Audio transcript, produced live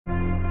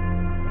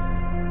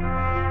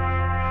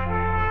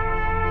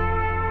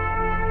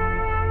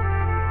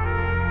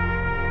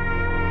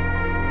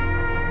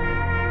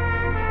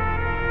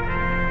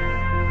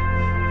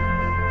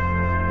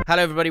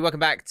Hello, everybody. Welcome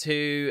back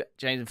to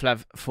James and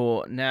Flav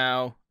for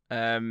now.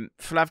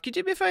 Flav, could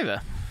you do me a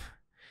favour?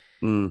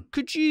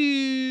 Could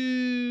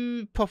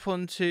you pop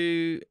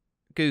onto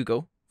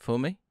Google for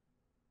me?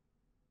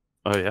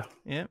 Oh, yeah.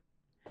 Yeah.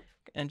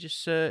 And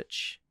just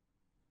search.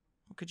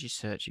 What could you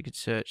search? You could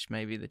search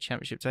maybe the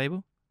championship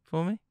table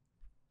for me.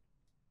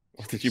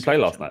 What did you play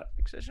last night?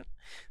 A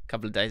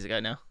couple of days ago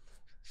now.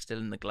 Still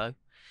in the glow.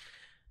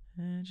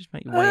 Just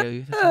make your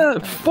way over.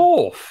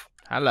 Fourth.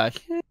 Hello.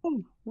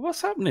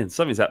 What's happening?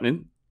 Something's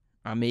happening.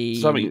 I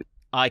mean,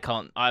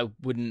 I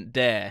wouldn't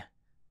dare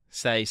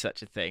say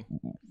such a thing.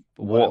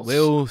 But what I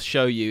will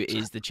show you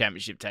is the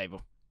championship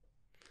table.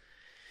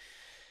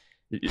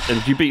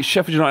 And you beat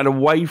Sheffield United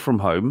away from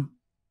home.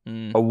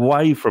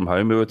 Away from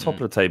home, who were top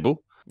of the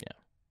table. Yeah.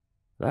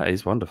 That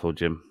is wonderful,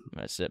 Jim.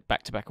 That's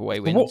back-to-back away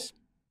wins.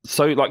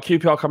 So, like,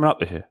 QPR coming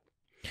up here?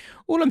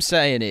 All I'm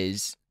saying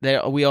is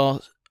we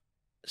are...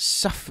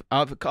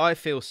 I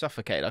feel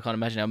suffocated. I can't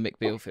imagine how Mick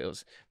Beale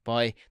feels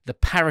by the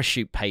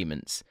parachute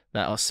payments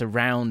that are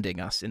surrounding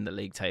us in the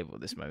league table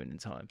at this moment in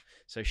time.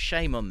 So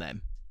shame on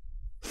them.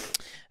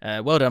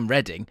 Well done,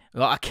 Reading.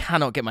 I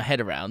cannot get my head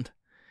around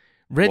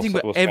Reading.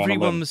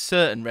 Everyone was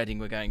certain Reading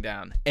were going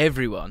down.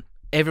 Everyone.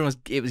 It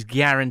was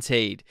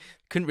guaranteed.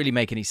 Couldn't really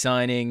make any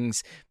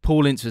signings.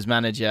 Paul Ince was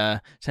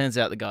manager. Turns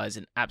out the guy's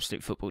an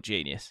absolute football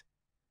genius.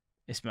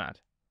 It's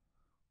mad.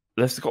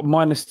 They've got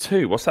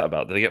 -2. What's that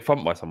about? Did they get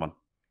thumped by someone?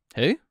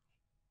 Who?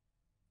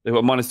 They've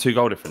got -2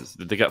 goal difference.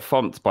 Did they get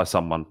thumped by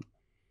someone?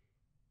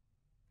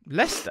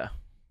 Leicester.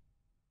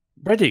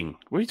 Reading.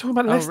 What are you talking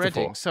about Leicester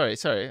Reading. for?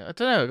 Sorry. I don't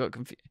know. I got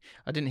confused.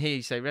 I didn't hear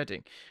you say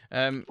Reading.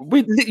 You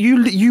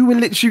were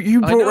literally you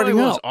brought Reading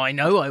up. I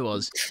know I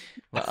was.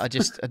 But I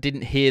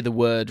didn't hear the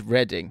word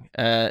Reading.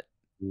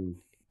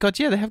 God,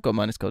 yeah, they have got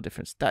minus goal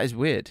difference. That is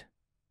weird.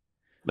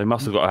 They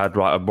must have had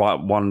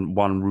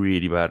one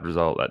really bad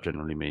result. That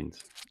generally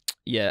means.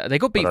 Yeah, they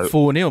got beat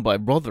 4-0 by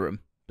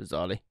Rotherham,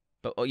 bizarrely.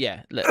 But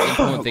yeah, the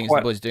important thing is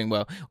the boys are doing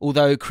well.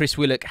 Although Chris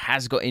Willock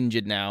has got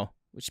injured now,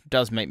 which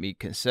does make me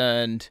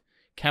concerned.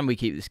 Can we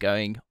keep this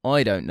going?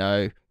 I don't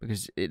know,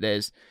 because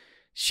there's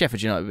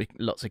Sheffield United with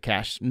lots of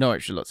cash,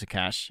 Norwich with lots of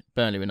cash,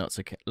 Burnley with lots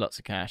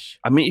of cash.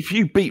 I mean, if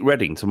you beat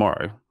Reading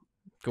tomorrow,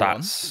 Go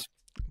on.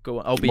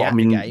 I'll be at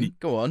the game.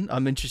 Go on.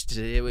 I'm interested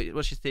to hear.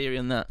 What's your theory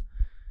on that?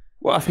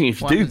 Well, I think if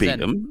you do beat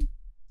them,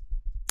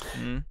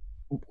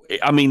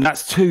 I mean,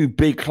 that's 2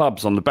 big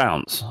clubs on the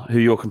bounce who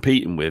you're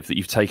competing with that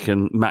you've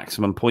taken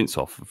maximum points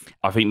off of.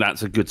 I think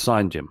that's a good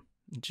sign, Jim.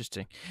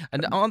 Interesting.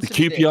 And the answer the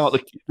QPR,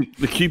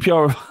 the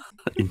QPR,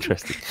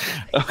 interesting.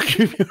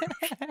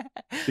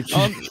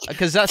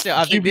 Because that's it.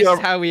 I think this is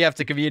how we have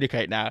to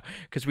communicate now.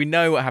 Because we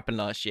know what happened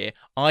last year.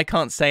 I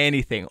can't say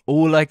anything.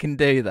 All I can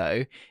do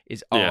though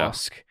is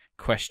ask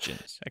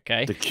questions.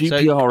 Okay. The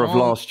QPR of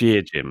last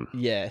year, Jim.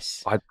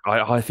 Yes.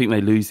 I think they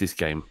lose this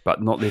game,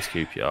 but not this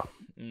QPR.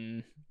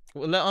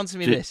 Well, answer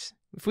me this: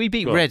 if we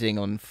beat Reading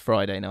on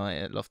Friday night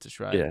at Loftus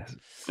Road,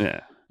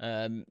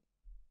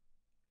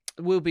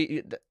 we'll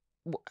be.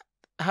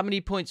 How many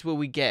points will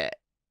we get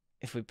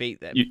if we beat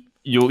them?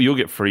 You'll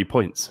get 3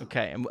 points.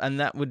 Okay,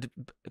 and that would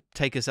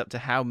take us up to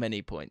how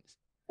many points?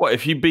 Well,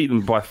 if you beat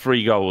them by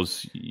 3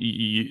 goals,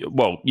 it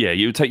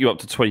would take you up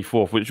to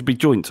 24th, which would be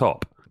joint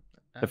top,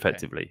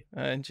 effectively.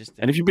 Interesting.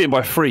 And if you beat them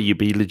by 3, you'd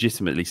be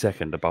legitimately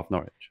second above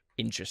Norwich.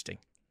 Interesting.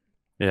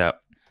 Yeah.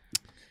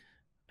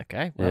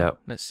 Okay. Well,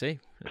 let's see.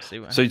 What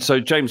happens. So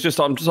James,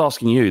 I'm just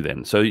asking you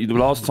then. So the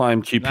last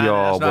time QPR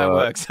that's not how it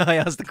works. I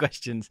ask the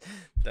questions.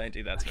 Don't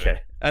do that to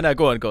me. No,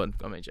 go on.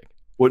 I mean, Jake.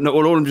 Well, no,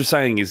 all I'm just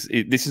saying is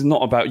this is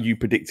not about you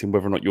predicting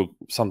whether or not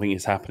something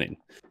is happening.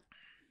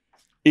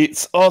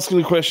 It's asking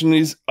the question: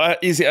 is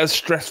it as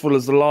stressful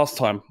as the last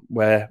time,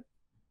 where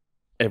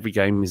every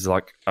game is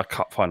like a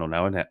cup final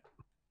now, isn't it?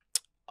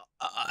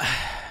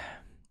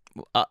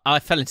 I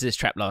fell into this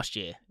trap last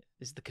year.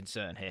 Is the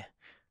concern here?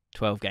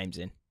 12 games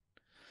in.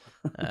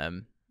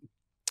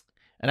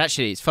 And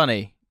actually, it's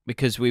funny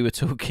because we were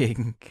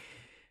talking.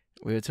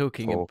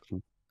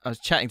 I was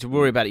chatting to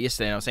Rory about it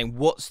yesterday, and I was saying,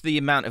 what's the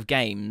amount of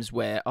games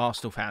where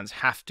Arsenal fans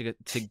have to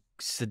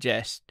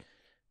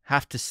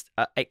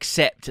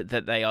accept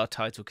that they are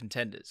title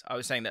contenders? I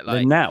was saying that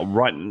right now.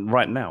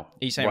 Are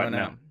you saying right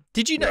now?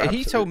 Did you know?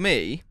 He told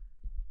me.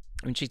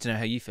 I'm intrigued to know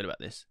how you feel about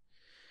this.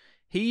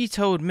 He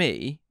told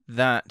me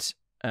that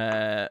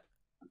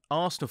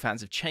Arsenal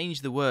fans have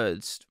changed the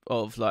words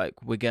of like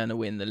we're going to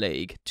win the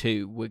league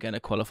to we're going to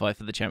qualify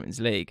for the Champions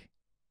League.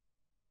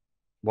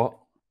 What?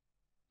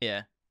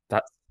 Yeah.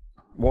 That's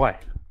why.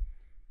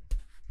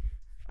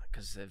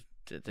 Because it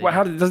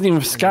doesn't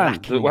even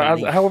scan.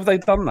 How have they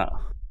done that?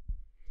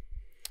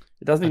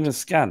 It doesn't even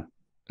scan.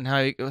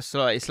 No, it's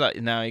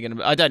like now you're going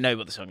to. I don't know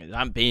what the song is. I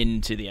haven't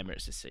been to the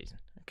Emirates this season.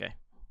 Okay,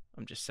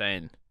 I'm just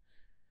saying.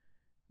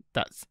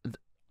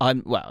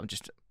 I'm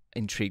just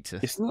intrigued to.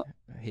 It's not.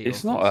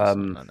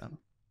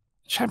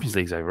 Champions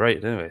League's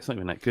overrated anyway. It's not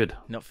even that good.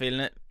 Not feeling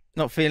it.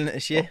 Not feeling it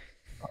this year.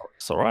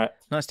 It's all right.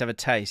 Nice to have a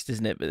taste,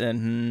 isn't it? But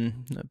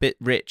then a bit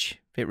rich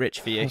for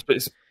you.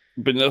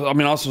 But I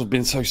mean, Arsenal's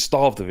been so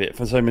starved of it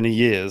for so many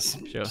years.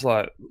 Sure. It's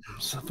like,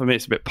 for me,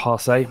 it's a bit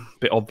passé, a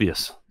bit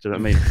obvious. Do you know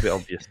what I mean? It's a bit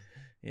obvious.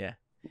 Yeah.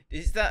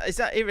 Is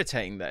that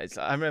irritating though? It's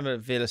like, I remember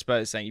Villa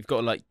Spurs saying you've got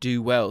to like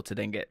do well to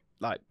then get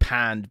like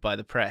panned by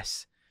the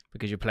press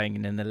because you're playing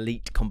in an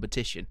elite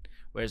competition,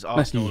 whereas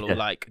Arsenal Yeah. are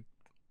like,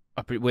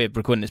 we're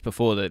recording this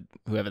before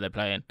whoever they're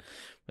playing,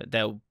 but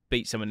they'll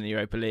beat someone in the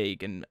Europa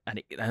League and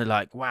they're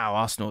like, wow,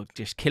 Arsenal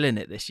just killing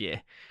it this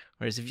year.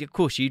 Whereas of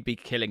course you'd be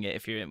killing it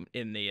if you're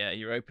in the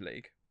Europa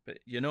League, but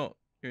you're not.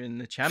 You're in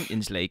the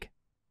Champions League.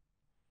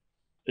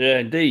 Yeah,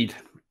 indeed.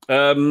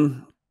 I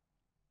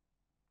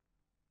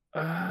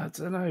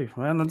don't know,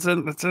 man. I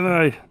don't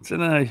know.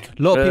 A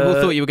lot of people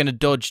thought you were going to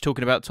dodge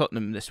talking about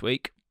Tottenham this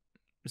week.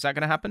 Is that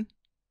going to happen?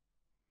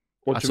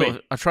 What do you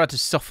mean? I tried to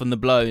soften the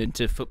blow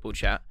into football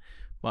chat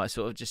by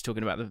sort of just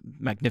talking about the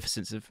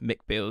magnificence of Mick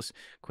Beale's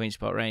Queen's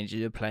Park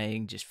Rangers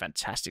playing just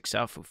fantastic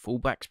stuff with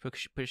fullbacks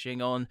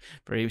pushing on,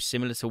 very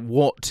similar to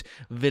what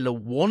Villa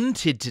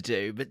wanted to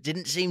do, but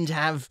didn't seem to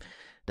have.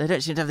 They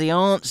don't seem to have the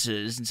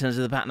answers in terms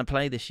of the pattern of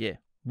play this year.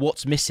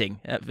 What's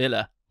missing at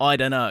Villa? I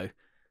don't know,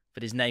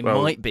 but his name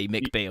might be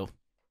Mick Beale.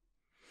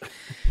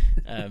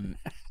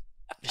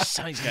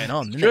 Something's going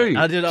on. Isn't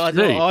it?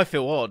 I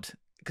feel odd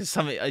because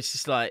something. It's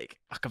just like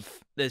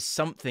there's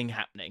something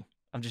happening.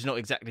 I'm just not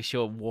exactly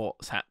sure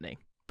what's happening.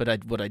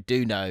 But what I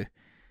do know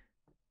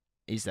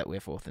is that we're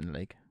fourth in the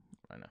league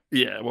right now.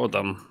 Yeah, well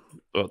done.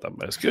 Well done,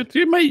 mate. It's good.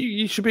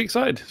 You should be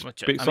excited.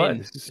 Be excited. I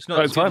mean, it's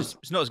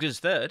not as good as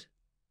third.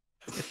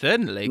 We're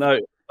third in the league. No.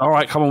 All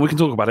right, come on. We can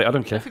talk about it. I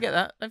don't care. Don't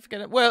forget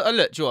that. Well,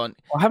 look, John.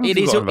 It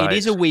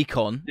is a week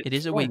on. It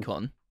is a week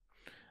on.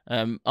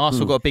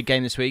 Arsenal got a big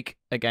game this week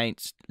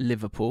against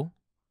Liverpool.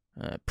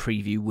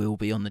 Preview will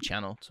be on the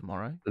channel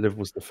tomorrow.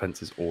 Liverpool's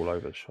defence is all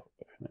over the shop,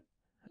 isn't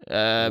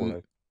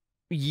it?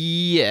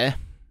 Yeah.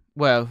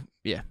 Well,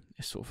 yeah.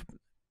 It's sort of.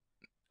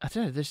 I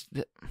don't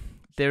know.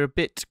 They're a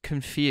bit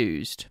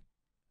confused,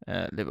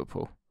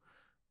 Liverpool,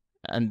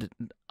 and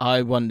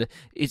I wonder.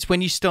 It's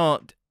when you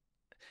start.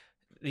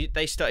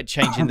 They started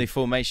changing the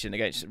formation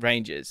against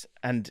Rangers,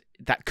 and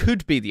that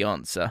could be the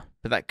answer,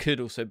 but that could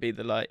also be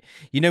the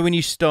when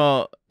you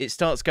start, it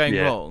starts going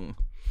wrong.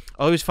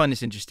 I always find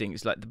this interesting.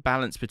 It's like the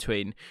balance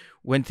between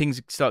when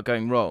things start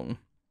going wrong,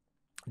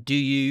 do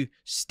you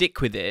stick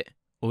with it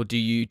or do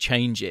you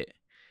change it?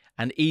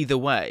 And either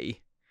way,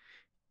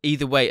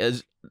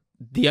 as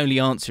the only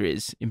answer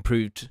is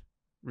improved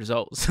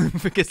results.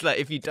 Because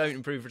if you don't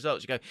improve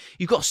results,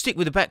 you've got to stick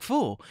with the back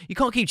four. You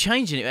can't keep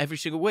changing it every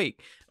single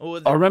week.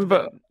 I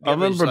remember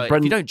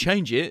if you don't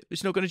change it,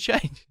 it's not going to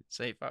change.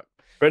 Say fuck.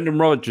 Brendan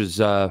Rodgers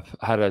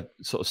had a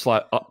sort of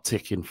slight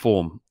uptick in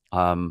form.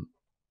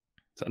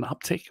 Is that an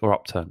uptick or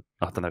upturn?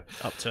 I don't know.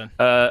 Upturn.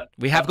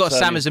 We have got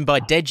Samazon by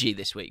Deji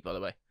this week, by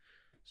the way.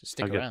 So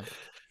stick around.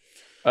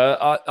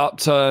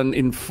 Upturn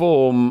in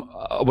form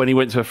when he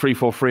went to a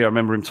 3-4-3. I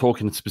remember him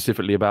talking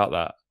specifically about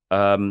that.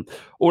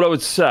 All I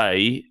would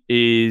say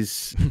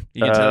is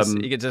you can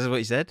tell us what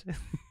he said.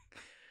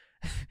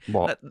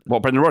 What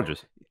Brendan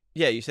Rodgers?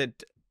 Yeah, you said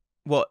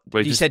what?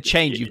 You said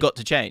change. You've got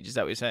to change. Is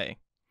that what you're saying?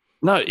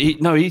 No,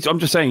 I'm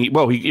just saying.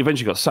 Well, he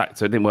eventually got sacked,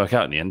 so it didn't work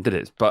out in the end, did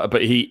it?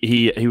 But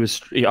he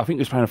was. I think he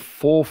was playing a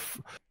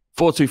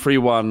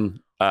 4-2-3-1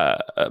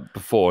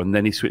 before, and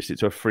then he switched it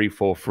to a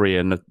 3-4-3,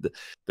 and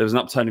there was an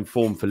upturn in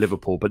form for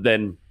Liverpool. But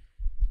then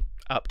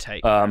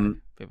uptake.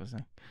 People say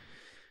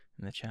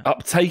in the chat.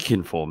 Uptake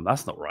in form.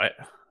 That's not right.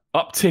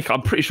 Uptick.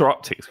 I'm pretty sure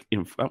uptick's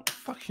in.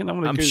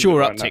 I'm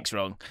sure uptick's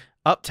wrong.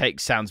 Uptake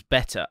sounds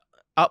better.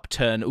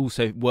 Upturn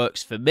also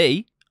works for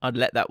me. I'd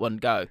let that one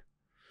go.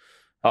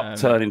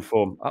 Upturn in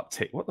form.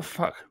 Uptick. What the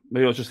fuck?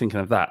 Maybe I was just thinking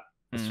of that.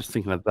 I was just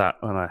thinking of that.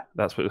 Oh, no.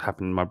 That's what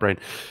happened in my brain.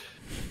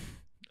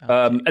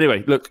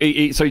 Anyway, look, so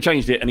he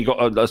changed it and he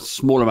got a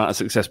small amount of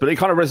success, but it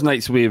kind of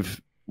resonates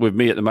with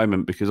me at the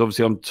moment because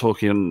obviously I'm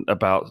talking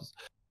about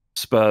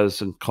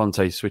Spurs and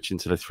Conte switching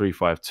to the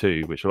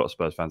 3-5-2, which a lot of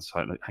Spurs fans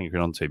are hanging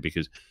on to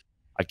because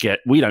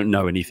we don't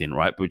know anything,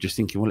 right? But we're just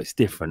thinking, well, it's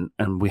different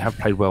and we have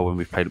played well when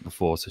we've played it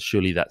before, so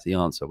surely that's the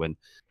answer when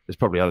there's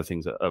probably other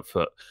things at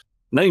foot.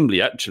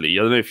 Namely, actually,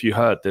 I don't know if you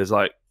heard, there's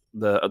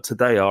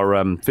today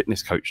our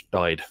fitness coach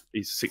died.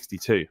 He's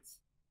 62.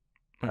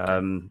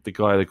 Okay. The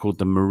guy they called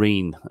the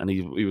Marine, and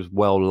he was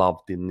well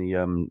loved in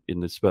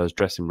the Spurs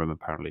dressing room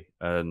apparently,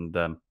 and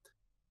I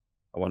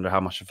wonder how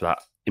much of that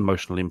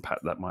emotional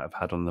impact that might have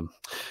had on them.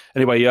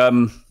 Anyway,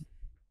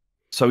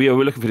 so yeah,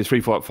 we're looking for this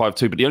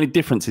 3-5-2, but the only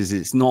difference is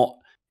he's not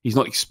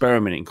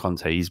experimenting.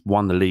 Conte, he's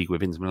won the league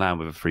with Inter Milan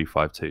with a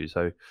 3-5-2,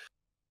 so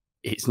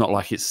it's not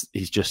like he's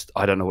just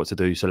I don't know what to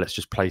do, so let's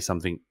just play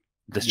something.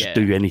 Let's just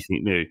do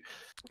anything new.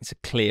 It's a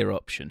clear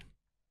option.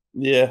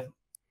 Yeah.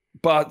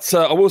 But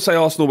I will say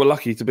Arsenal were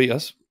lucky to beat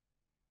us.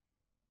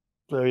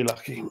 Very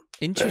lucky.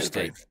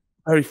 Interesting. Very,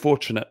 very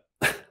fortunate.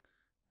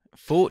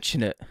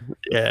 Fortunate?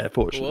 Yeah,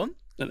 fortunate. Go on.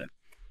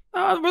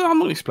 Well, I'm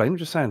not explaining. I'm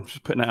just saying.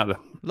 Just putting it out there.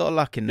 A lot of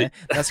luck in there.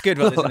 That's a good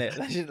one,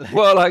 isn't it?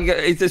 Well,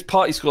 if this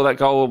party score that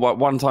goal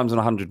 1 times in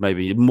 100,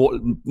 maybe more,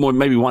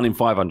 maybe 1 in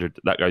 500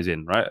 that goes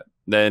in, right?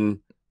 Then,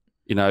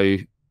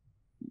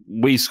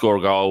 we score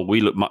a goal,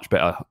 we look much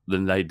better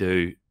than they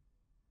do.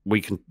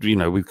 We can,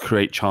 we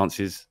create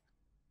chances.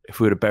 If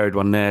we would have buried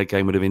one there,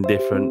 game would have been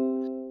different.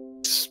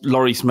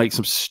 Lloris makes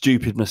some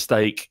stupid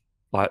mistake,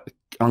 like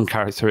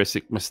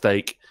uncharacteristic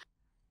mistake.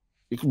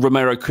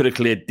 Romero could have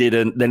cleared,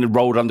 didn't. Then it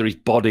rolled under his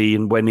body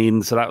and went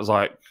in. So that was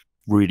like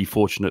really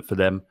fortunate for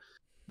them.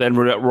 Then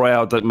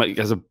Royale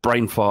has a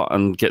brain fart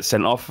and gets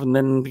sent off, and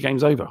then the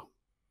game's over.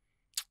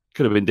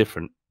 Could have been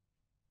different.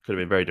 Could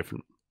have been very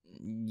different,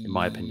 in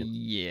my opinion.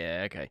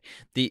 Yeah. Okay.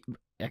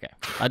 Okay.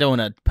 I don't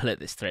want to pull at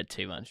this thread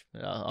too much.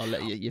 I'll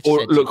let you.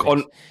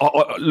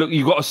 Look,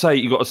 you got to say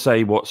you got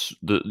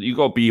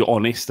to be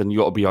honest and you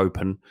got to be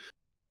open.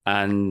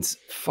 And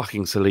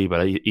fucking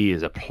Saliba, he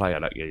is a player,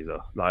 that geezer.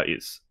 Like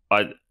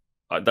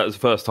that was the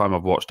first time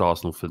I've watched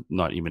Arsenal for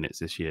 90 minutes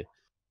this year.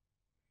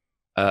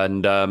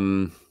 And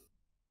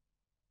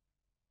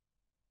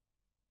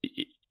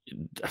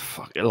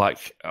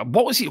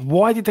what was it?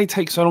 Why did they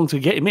take so long to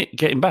get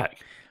him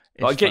back?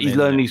 I get he's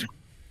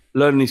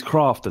learning his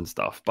craft and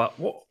stuff, but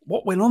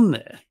what went on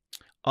there?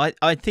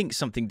 I think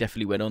something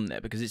definitely went on there,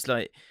 because it's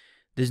like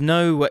there's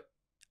no.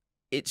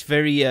 It's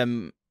very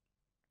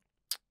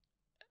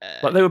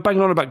like they were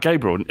banging on about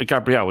Gabriel,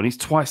 and he's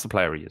twice the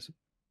player he is.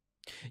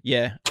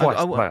 Yeah, twice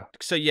the player.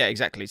 So yeah,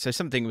 exactly. So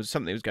something was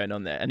going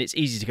on there, and it's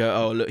easy to go,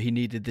 oh look, he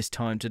needed this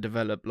time to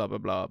develop, blah blah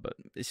blah, but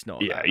it's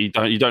not. Yeah,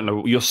 that. You don't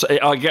know.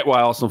 I get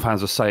why Arsenal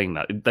fans are saying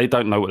that. They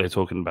don't know what they're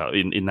talking about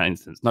in that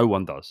instance. No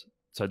one does.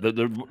 So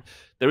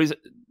there is,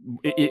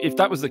 if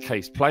that was the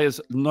case, players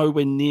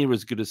nowhere near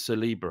as good as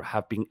Saliba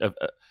have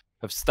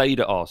stayed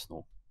at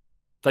Arsenal.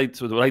 They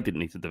didn't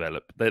need to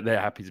develop. They're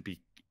happy to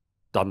be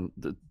done,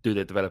 do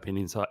their developing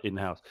in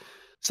house.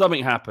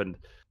 Something happened,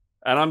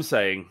 and I'm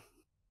saying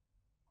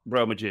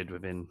Real Madrid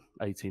within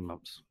 18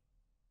 months.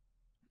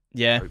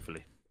 Yeah,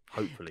 hopefully.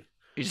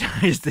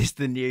 Is this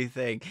the new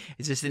thing?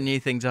 Is this the new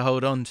thing to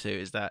hold on to?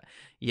 Is that,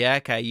 yeah,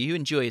 okay, you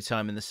enjoy your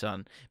time in the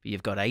sun, but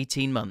you've got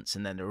 18 months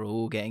and then they're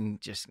all getting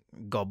just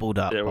gobbled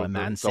up by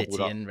Man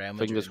City and Real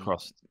Madrid. Fingers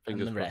crossed.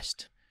 And the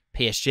rest.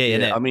 PSG,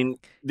 innit? I mean,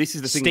 this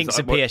is the thing. Stinks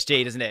of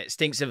PSG, doesn't it?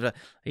 Stinks of...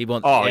 He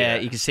wants... Oh, yeah,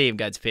 you can see him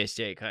going to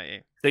PSG, can't you?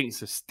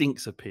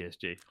 Stinks of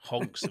PSG.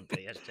 Honks of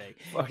PSG.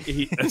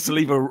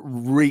 Saliba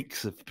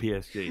reeks of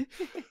PSG.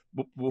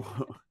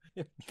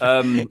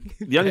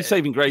 The only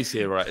saving grace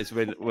here, right, is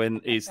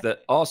when is that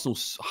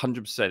Arsenal's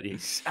 100%. He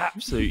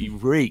absolutely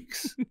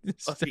reeks.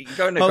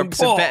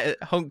 Honks of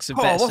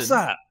Besson. What's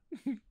that?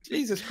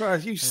 Jesus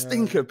Christ, you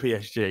stink of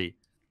PSG.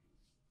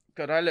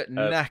 God, I look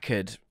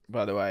knackered,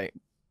 by the way,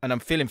 and I'm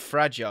feeling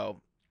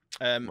fragile.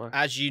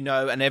 As you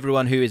know, and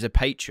everyone who is a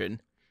patron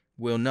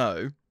will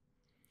know,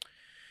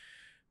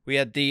 we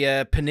had the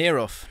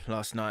paneer off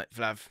last night,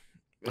 Flav.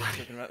 We were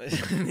talking about this.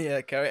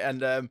 Yeah, Kerry,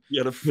 and you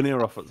had a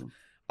paneer off at them.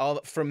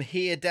 From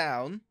here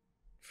down,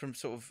 from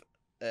sort of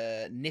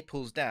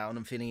nipples down,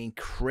 I'm feeling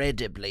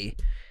incredibly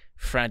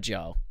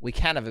fragile. We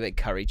can have a bit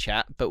curry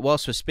chat, but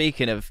whilst we're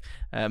speaking of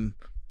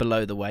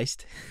below the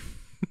waist,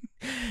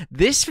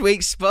 this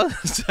week's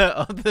sponsor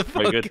of the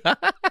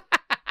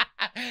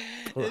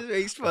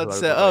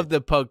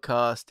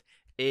podcast,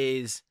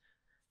 is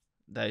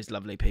those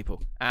lovely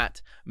people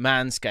at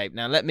Manscaped.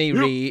 Now, let me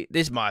read.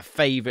 This is my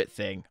favourite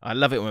thing. I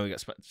love it when we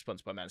get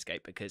sponsored by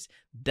Manscaped, because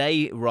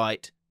they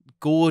write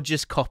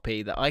gorgeous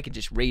copy that I can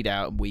just read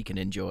out and we can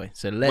enjoy.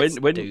 So let's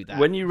do that.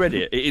 When you read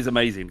it, it is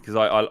amazing, because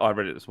I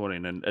read it this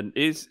morning. And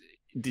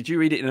did you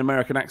read it in an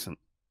American accent?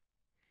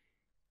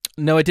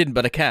 No, I didn't,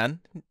 but I can.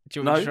 Do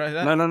you want me to try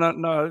that?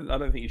 No. I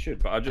don't think you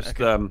should. But I just,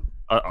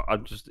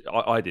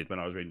 I did when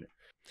I was reading it.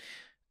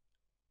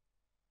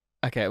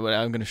 Okay, well,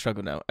 I'm going to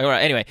struggle now. All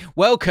right, anyway,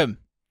 welcome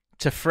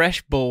to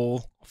Fresh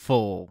Ball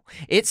Fall.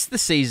 It's the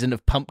season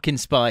of pumpkin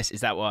spice.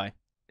 Is that why?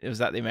 Was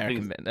that the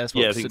American bit? That's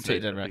what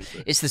done, right?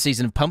 So. It's the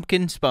season of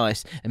pumpkin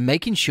spice and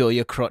making sure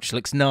your crotch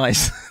looks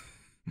nice.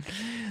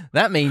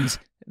 That means,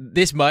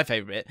 this is my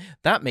favourite,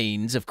 that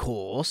means, of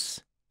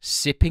course,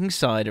 sipping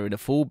cider in a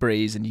full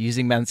breeze and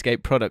using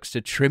Manscaped products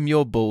to trim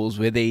your balls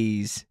with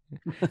ease.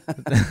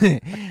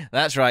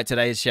 That's right,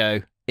 today's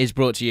show is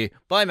brought to you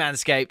by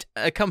Manscaped,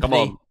 a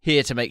company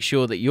here to make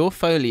sure that your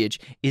foliage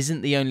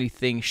isn't the only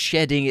thing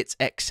shedding its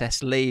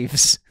excess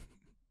leaves.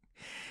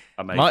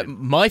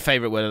 My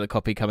favourite word of the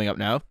copy coming up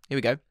now. Here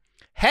we go.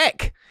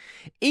 Heck,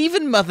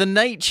 even Mother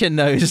Nature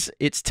knows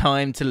it's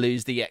time to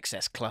lose the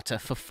excess clutter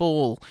for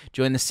fall.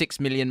 Join the 6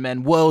 million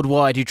men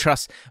worldwide who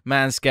trust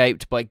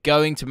Manscaped by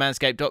going to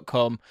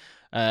manscaped.com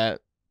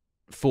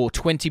for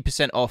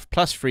 20% off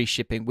plus free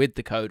shipping with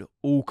the code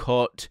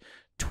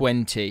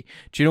Allcott20.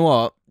 Do you know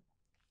what?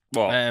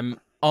 What?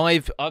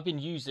 I've been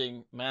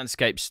using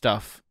Manscaped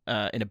stuff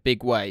in a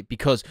big way,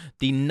 because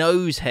the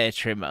nose hair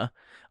trimmer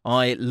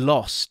I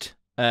lost.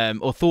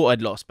 Or thought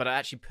I'd lost, but I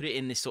actually put it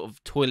in this sort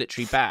of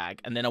toiletry bag,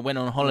 and then I went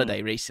on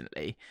holiday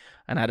recently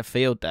and had a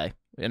field day,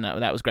 and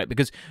that was great,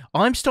 because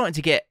I'm starting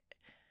to get,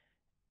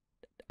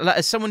 like,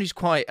 as someone who's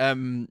quite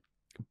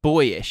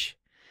boyish,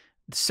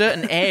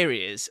 certain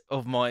areas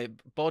of my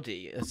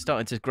body are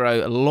starting to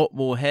grow a lot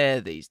more hair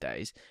these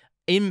days,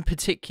 in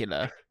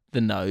particular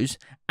the nose,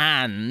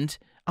 and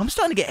I'm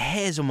starting to get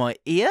hairs on my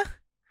ear.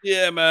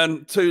 Yeah,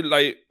 man, too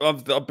late.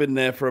 I've been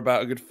there for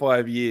about a good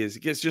 5 years. It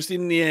gets just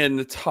in the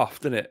end tough,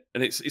 doesn't it?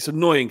 And it's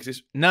annoying because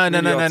it's No.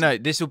 really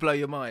This will blow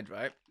your mind,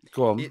 right?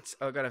 Go on.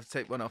 I'm gonna have to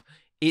take one off.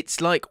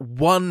 It's like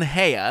one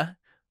hair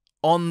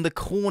on the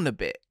corner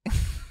bit.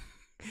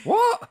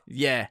 What?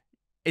 Yeah.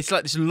 It's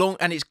like this long,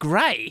 and it's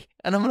grey.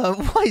 And I'm like,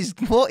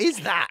 what is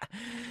that?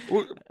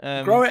 Well,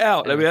 grow it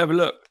out. Let me have a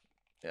look.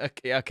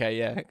 Okay,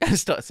 yeah.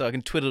 Start so I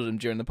can twiddle them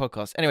during the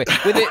podcast. Anyway,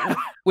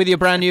 with your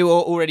brand new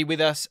or already with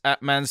us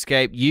at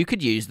Manscaped, you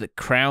could use the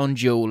crown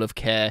jewel of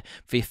care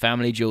for your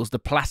family jewels, the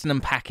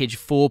Platinum Package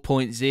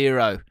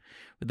 4.0.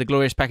 With the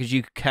glorious package,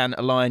 you can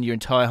align your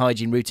entire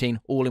hygiene routine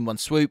all in one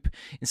swoop.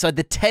 Inside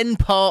the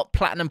 10-part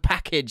Platinum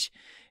Package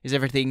is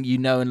everything you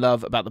know and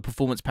love about the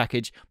performance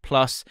package,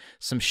 plus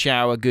some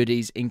shower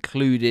goodies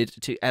included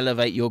to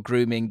elevate your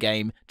grooming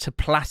game to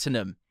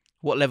platinum.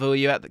 What level are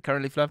you at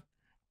currently, Flav?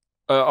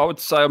 I would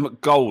say I'm at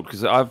gold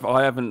because I'm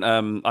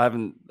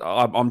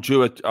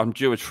due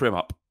a trim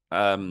up.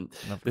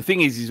 The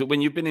thing is that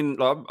when you've been in,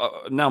 like,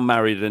 I'm now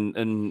married and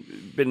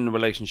been in a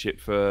relationship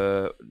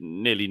for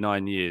nearly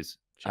 9 years,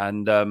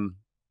 and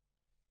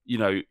you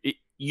know,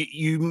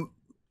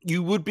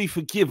 you would be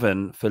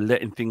forgiven for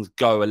letting things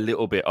go a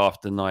little bit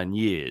after 9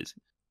 years,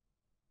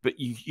 but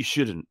you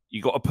shouldn't.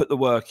 You got to put the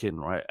work in,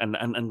 right?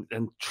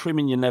 And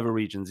trimming your nether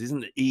regions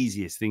isn't the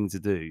easiest thing to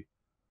do,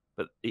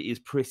 but it is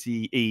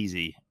pretty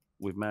easy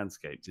with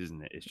Manscaped,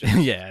 isn't it? It's just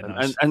yeah,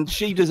 nice. and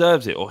she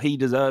deserves it, or he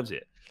deserves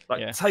it.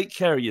 Like, take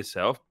care of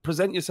yourself,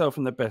 present yourself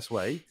in the best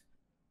way,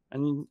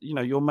 and you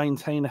know you'll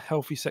maintain a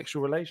healthy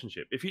sexual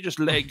relationship. If you just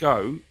let it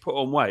go, put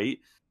on weight,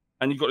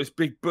 and you've got this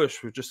big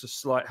bush with just a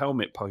slight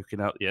helmet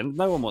poking out the end,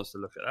 no one wants to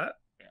look at that.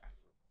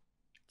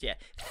 Yeah,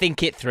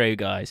 think it through,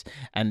 guys,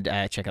 and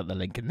check out the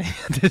link in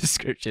the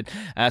description.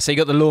 So you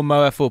got the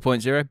Lawnmower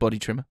 4.0 body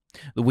trimmer,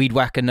 the Weed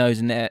Whacker nose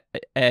and air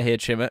hair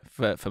trimmer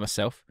for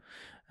myself.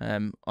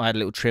 I had a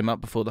little trim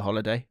up before the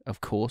holiday,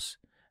 of course,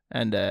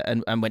 and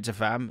went to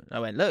fam. I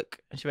went, look,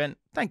 and she went,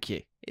 thank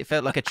you. It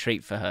felt like a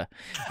treat for her.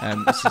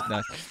 This is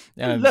nice.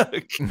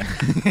 Look.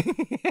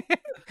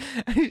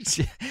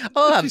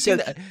 Oh, I haven't seen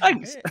that.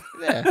 Thanks.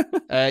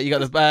 Yeah. You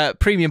got the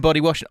premium body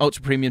wash and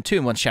ultra premium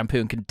 2-in-1 shampoo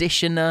and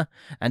conditioner,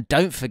 and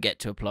don't forget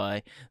to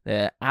apply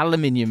the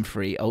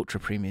aluminium-free ultra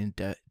premium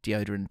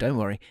deodorant. Don't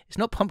worry, it's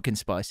not pumpkin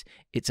spice;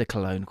 it's a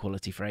cologne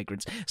quality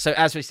fragrance. So,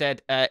 as we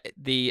said,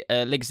 the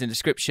link is in the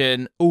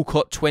description.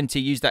 Allcott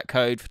 20. Use that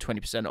code for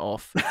 20%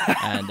 off,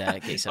 and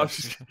get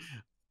yourself.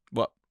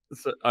 What?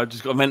 So I've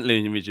just got a mental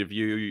image of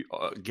you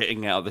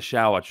getting out of the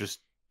shower, just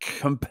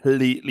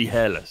completely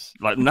hairless,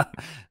 like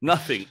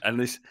nothing, and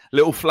this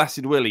little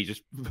flaccid willy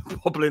just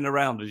bobbling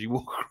around as you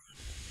walk.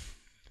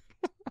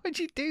 Why'd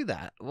you do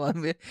that? Well,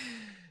 okay.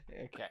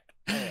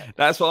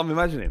 That's what I'm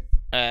imagining.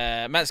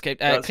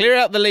 Manscaped, clear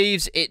out the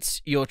leaves.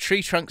 It's your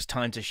tree trunk's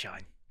time to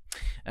shine.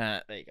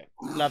 There you go.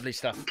 Lovely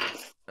stuff.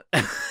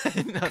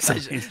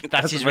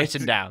 That is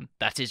written down.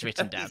 That is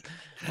written down.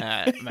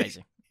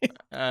 Amazing.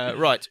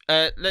 Right.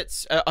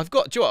 Let's. I've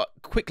got. Do you know what?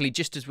 Quickly,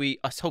 just as I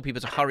told people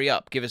to hurry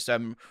up, give us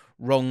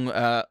wrong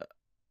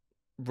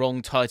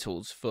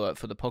titles for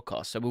the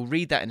podcast. So we'll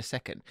read that in a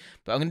second.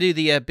 But I'm going to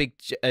do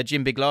the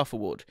Jim Big Laugh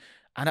Award,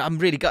 and I'm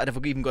really gutted if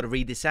I've even got to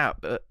read this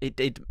out. But it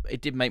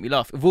did make me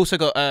laugh. We've also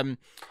got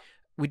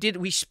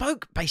we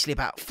spoke basically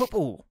about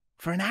football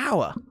for an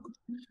hour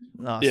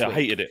last week. I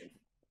hated it.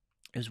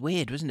 It was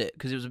weird, wasn't it?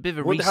 Because it was a bit of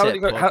a reset.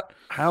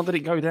 How did it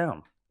go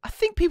down? I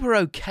think people are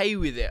okay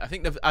with it. I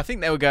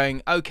think they were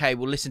going, okay,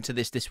 we'll listen to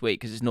this week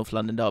because it's North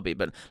London Derby,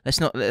 but let's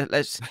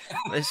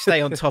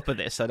stay on top of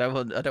this. I don't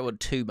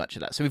want too much of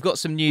that. So we've got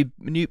some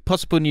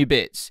possible new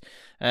bits.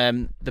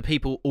 The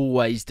people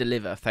always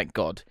deliver, thank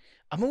God.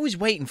 I'm always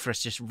waiting for us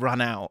to just run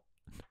out.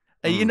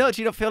 Do you not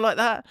feel like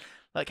that?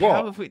 Like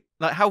what?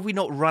 how have we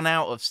not run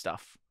out of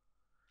stuff?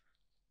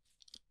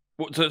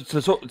 What, to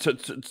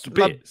bits?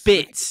 Like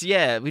bits,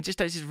 yeah. We just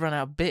don't just run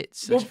out of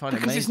bits. Well,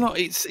 because it's not.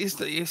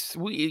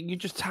 You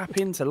just tap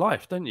into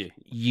life, don't you?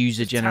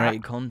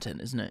 User-generated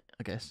content, isn't it?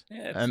 I guess.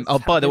 Yeah.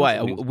 By the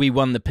way, we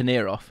won the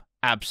Pannier off.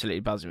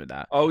 Absolutely buzzing with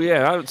that. Oh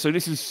yeah. So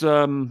this is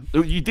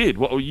you did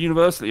what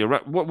university?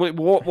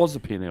 What was the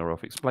Pannier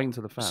off? Explain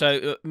to the fans.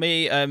 So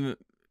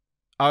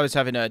I was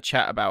having a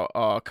chat about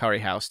our curry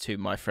house to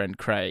my friend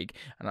Craig,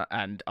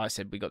 and I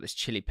said we got this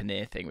chili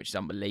paneer thing, which is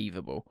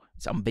unbelievable.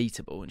 It's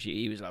unbeatable. And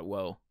he was like,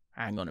 "Well,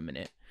 hang on a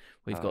minute.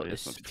 We've got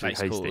this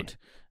place called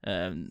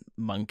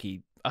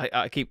Monkey."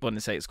 I keep wanting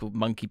to say it's called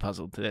Monkey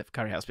Puzzle to the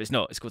curry house, but it's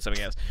not. It's called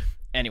something else.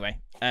 Anyway,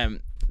 I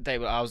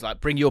was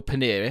like, "Bring your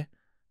paneer.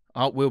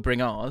 We'll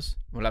bring ours.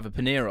 We'll have a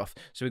paneer off."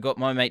 So we got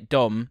my mate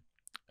Dom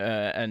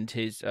and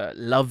his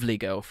lovely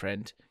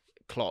girlfriend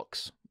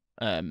Clocks.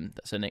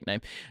 That's her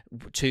nickname,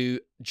 to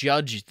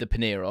judge the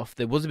paneer off.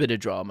 There was a bit of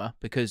drama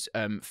because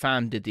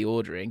Fam did the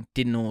ordering,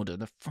 didn't order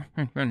the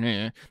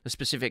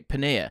specific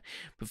paneer,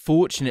 but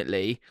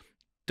fortunately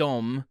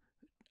Dom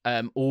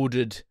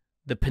ordered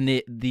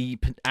the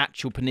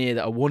actual paneer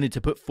that I wanted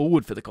to put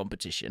forward for the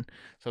competition,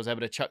 so I was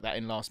able to chuck that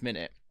in last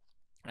minute,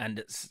 and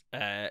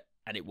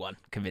it won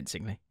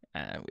convincingly.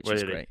 which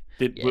is great.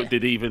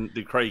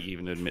 Did Craig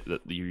even admit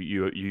that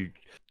you?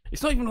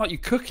 It's not even like you're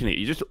cooking it.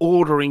 You're just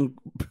ordering.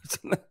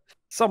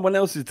 Someone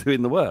else is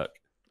doing the work.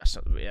 That's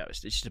not,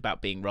 it's just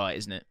about being right,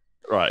 isn't it?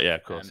 Right. Yeah.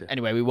 Of course. Yeah.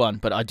 Anyway, we won,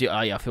 but I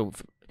feel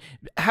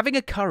having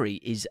a curry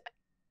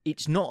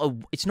it's not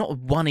a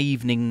one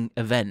evening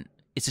event.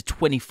 It's a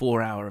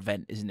 24-hour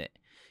event, isn't it?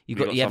 You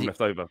got some left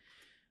over.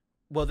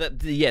 Well,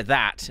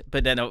 that.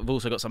 But then I've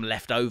also got some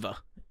left over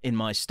in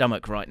my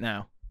stomach right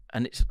now,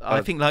 and it's.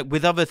 I think like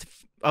with other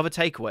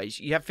takeaways,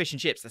 you have fish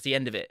and chips. That's the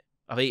end of it.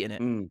 I've eaten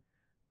it.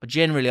 But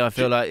generally, I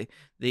feel like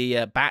the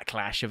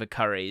backlash of a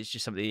curry is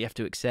just something you have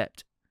to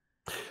accept.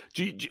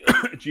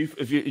 Have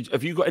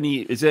you got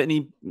any? Is there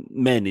any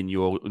men in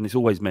your? And it's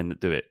always men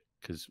that do it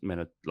because men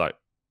are like,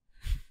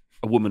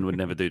 a woman would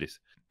never do this.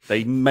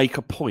 They make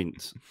a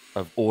point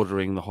of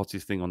ordering the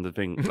hottest thing on the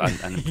thing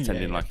and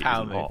pretending like it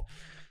isn't hot.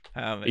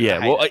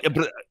 Yeah, well, right,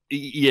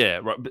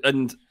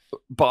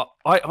 but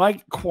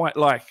I quite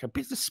like a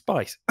bit of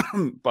spice.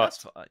 But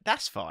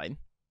that's fine.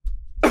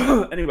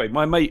 Anyway,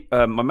 my mate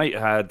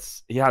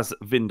has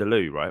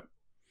vindaloo, right,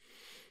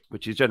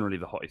 which is generally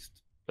the hottest,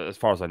 as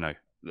far as I know,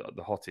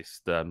 the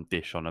hottest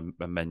dish on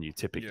a menu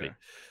typically.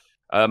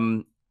 Yeah.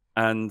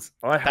 And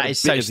that is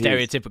so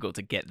stereotypical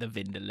to get the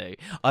vindaloo.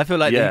 I feel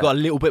like you've got a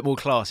little bit more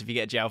class if you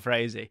get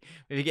jalfrezi.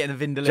 If you get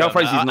the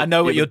vindaloo, I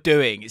know what you're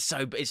doing. It's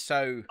so.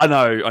 I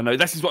know.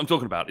 This is what I'm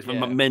talking about. It's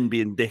when men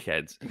being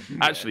dickheads.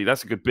 Actually,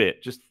 that's a good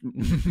bit. Just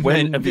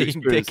when have you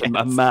experienced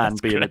a man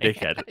being a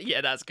dickhead?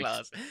 Yeah, that's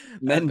class.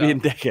 Men being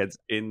dickheads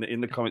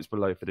in the comments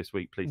below for this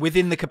week, please.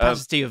 Within the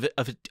capacity of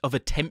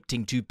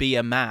attempting to be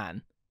a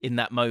man in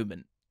that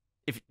moment.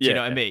 Do you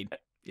know what I mean?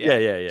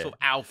 Yeah. Sort of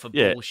alpha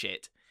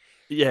bullshit.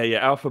 Yeah,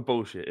 alpha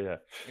bullshit. Yeah.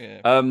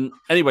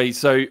 Anyway,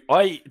 so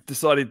I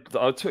decided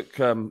that I took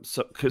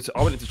because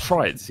I wanted to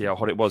try it to see how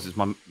hot it was.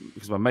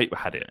 Because my mate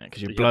had it.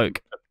 Because you're a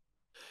bloke.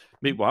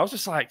 Meanwhile, I was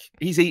just like,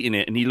 he's eating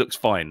it and he looks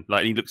fine.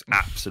 Like he looks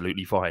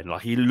absolutely fine.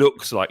 Like he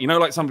looks like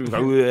like some people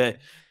go,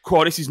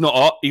 "Cool, this is not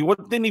hot." He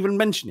didn't even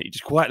mention it. He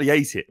just quietly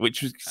ate it,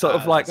 which was sort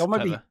of like,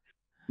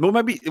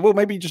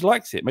 maybe he just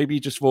likes it. Maybe he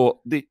just thought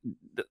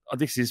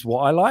this is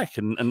what I like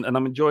and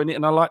I'm enjoying it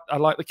and I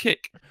like the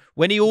kick.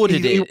 When he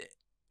ordered it.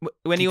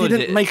 When he ordered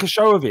didn't make a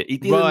show of it. He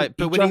didn't. Right,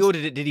 but when he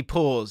ordered it, did he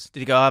pause? Did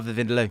he go, "I have the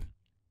vindaloo"?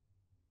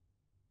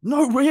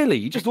 No,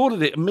 really. He just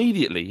ordered it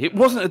immediately. It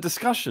wasn't a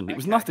discussion. It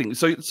was nothing.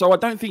 So I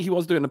don't think he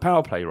was doing the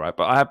power play, right?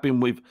 But I have been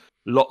with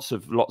lots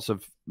of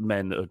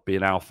men that have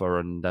been alpha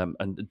and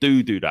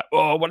do that.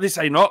 Oh, well, this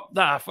ain't not.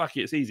 Nah, fuck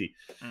it. It's easy.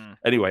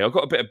 Anyway, I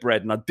got a bit of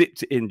bread and I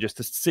dipped it in just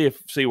to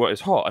see what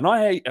is hot. And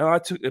I ate and I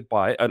took a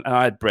bite and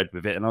I had bread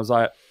with it. And I was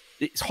like,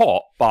 it's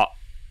hot, but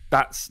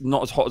that's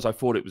not as hot as I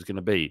thought it was going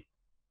to be.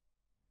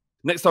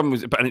 Next time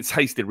and it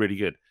tasted really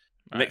good.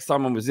 Right. Next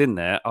time I was in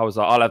there, I was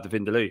like, I'll have the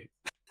vindaloo.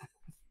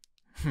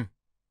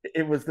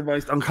 It was the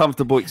most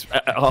uncomfortable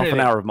half an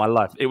hour of my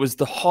life. It was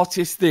the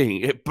hottest thing.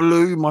 It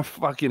blew my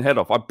fucking head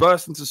off. I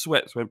burst into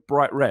sweats, went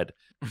bright red.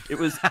 It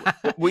was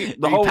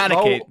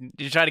panicking.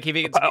 Did you try to keep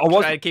it together?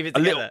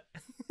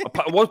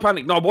 I was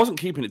panicking. No, I wasn't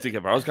keeping it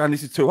together. I was going,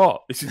 this is too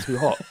hot. This is too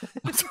hot.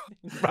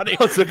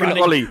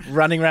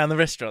 running around the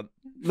restaurant.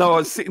 No, I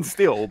was sitting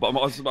still, but I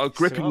was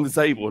gripping the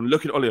table and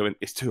looking at Ollie. I went,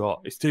 it's too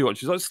hot. It's too hot.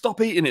 She's like,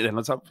 stop eating it then. I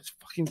was like, it's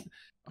fucking...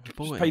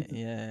 Just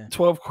paid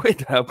 12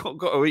 quid now. I've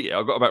got to eat it.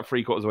 I got about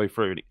 3/4 of the way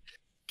through and it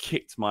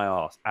kicked my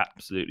ass.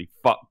 Absolutely.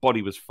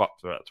 Body was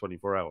fucked for about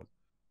 24 hours.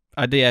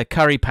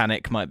 Curry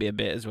panic might be a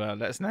bit as well.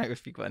 Let us know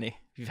if you've got any.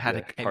 If you've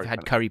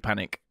had curry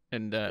panic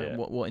and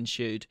what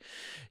ensued.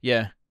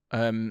 Yeah.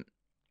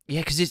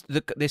 Because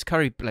this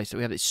curry place that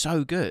we have is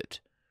so good,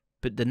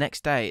 but the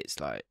next day it's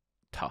like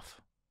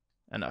tough,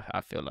 and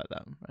I feel like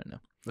that right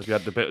now. Have you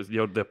had the bit?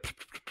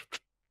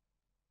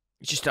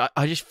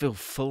 I just feel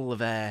full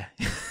of air.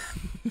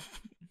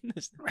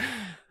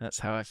 That's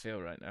how I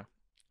feel right now.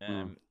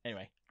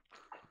 Anyway,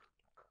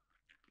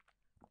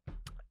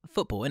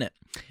 football, innit?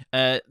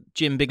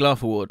 Jim Big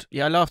Laugh Award.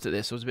 Yeah, I laughed at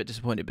this. I was a bit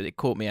disappointed, but it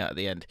caught me out at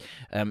the end.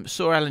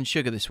 Saw Alan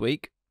Sugar this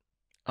week.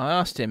 I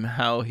asked him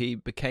how he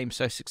became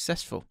so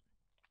successful.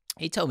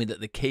 He told me that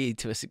the key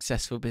to a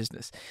successful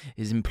business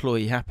is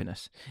employee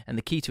happiness, and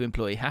the key to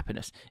employee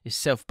happiness is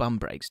self-bum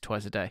breaks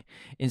twice a day.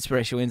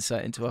 Inspirational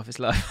insight into office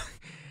life.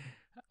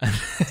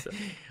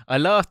 I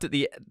laughed at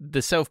the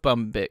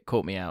self-bum bit,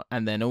 caught me out,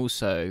 and then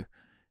also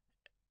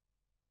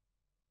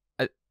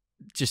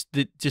just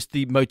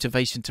the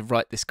motivation to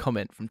write this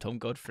comment from Tom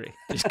Godfrey.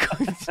 Do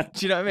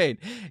you know what I mean?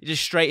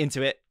 Just straight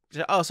into it.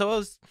 Oh, so I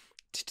was.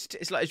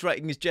 It's like he's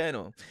writing his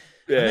journal.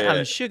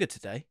 Alan Sugar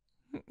today.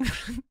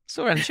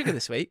 Saw Alan Sugar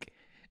this week,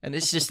 and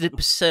it's just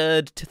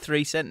absurd to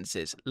 3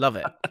 sentences. Love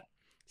it.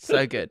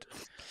 So good.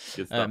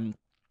 Good stuff.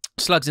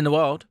 Slugs in the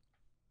Wild.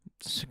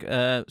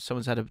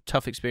 Someone's had a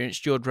tough experience.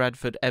 George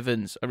Radford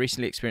Evans. I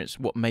recently experienced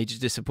what major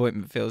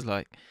disappointment feels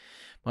like.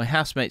 My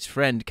housemate's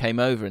friend came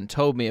over and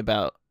told me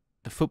about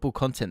the football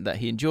content that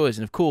he enjoys,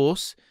 and of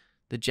course,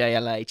 the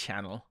JLA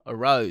channel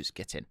arose.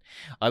 Get in.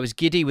 I was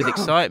giddy with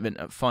excitement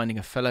at finding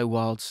a fellow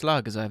wild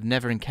slug, as I have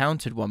never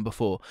encountered one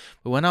before.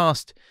 But when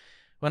asked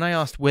When I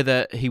asked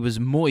whether he was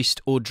moist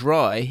or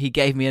dry, he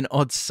gave me an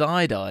odd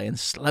side eye and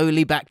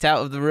slowly backed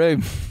out of the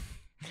room.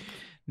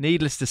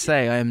 Needless to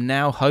say, I am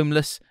now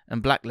homeless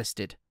and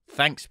blacklisted.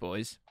 Thanks,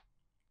 boys.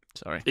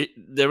 Sorry.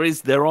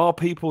 There are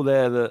people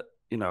there that,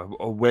 you know,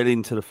 are well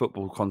into the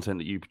football content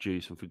that you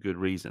produce, and for good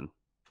reason.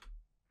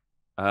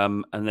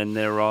 And then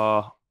there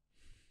are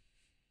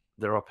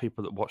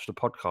people that watch the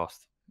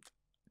podcast,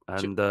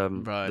 and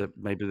Right.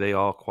 maybe they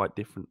are quite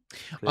different.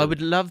 I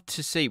would love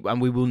to see,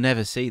 and we will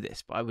never see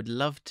this, but I would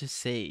love to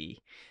see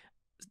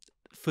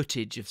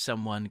footage of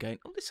someone going,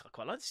 "Oh, this I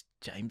quite like this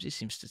James. He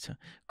seems to,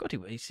 God,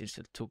 he seems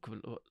to talk a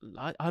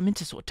lot. I'm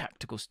into sort of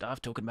tactical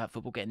stuff, talking about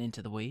football, getting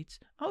into the weeds.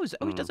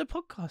 He does a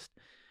podcast."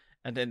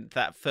 And then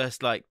that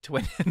first 20,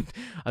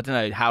 I don't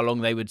know how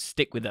long they would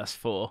stick with us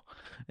for.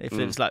 If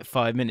it was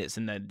 5 minutes,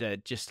 and they're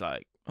just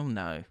like, "Oh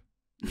no,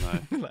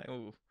 like,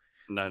 oh,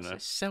 no,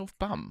 self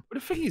bum." But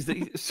the thing is that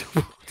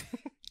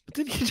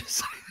did he just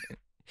say?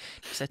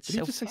 Did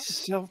he just say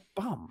self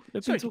bum?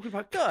 They've been talking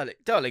about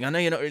darling. I know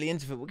you're not really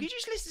into football. Could you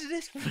just listen to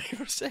this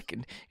for a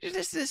second? Just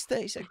listen to this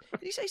 30 seconds.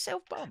 Did he say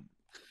self bum?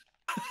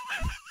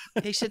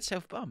 He said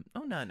self bum.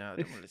 Oh no, I don't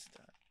want to listen to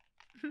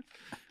that.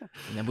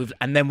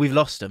 And then we've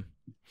lost them.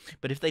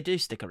 But if they do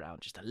stick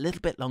around just a little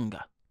bit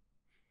longer.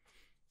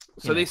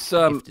 So this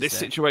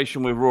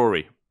situation with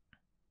Rory.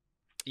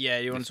 Yeah,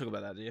 you want to talk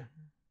about that, do you?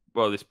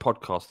 Well, this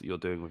podcast that you're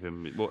doing with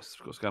him, what's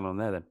going on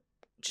there then?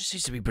 Just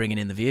seems to be bringing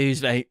in the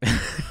views, mate.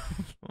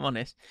 I'm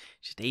honest.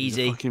 Just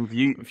easy. He's a fucking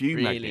view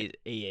really, magnet.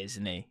 he is,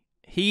 isn't he?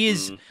 He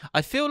is.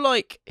 I feel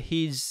like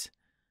he's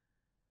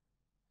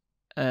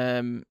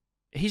a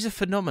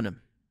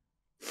phenomenon.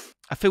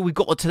 I feel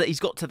he's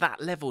got to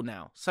that level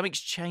now. Something's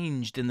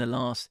changed in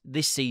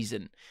this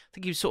season. I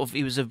think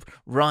he was a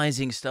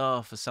rising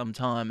star for some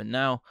time, and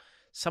now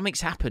something's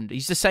happened.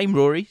 He's the same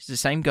Rory. He's the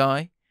same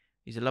guy.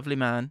 He's a lovely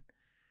man,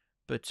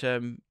 but I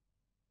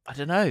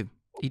don't know.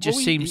 He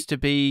just seems to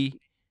be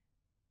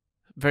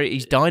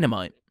he's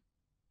dynamite.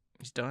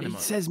 He's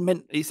dynamite.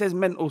 He says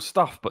mental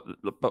stuff, but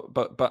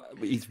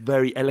he's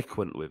very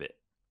eloquent with it.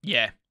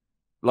 Yeah.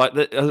 Like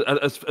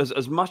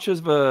as much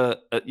as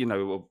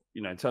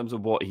in terms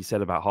of what he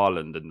said about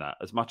Haaland and that,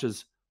 as much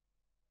as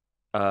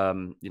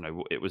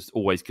it was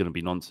always going to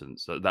be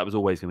nonsense. That was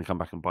always going to come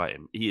back and bite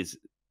him. He is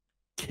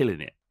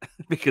killing it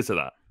because of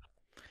that.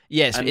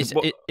 Yes,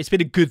 it's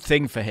been a good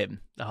thing for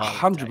him.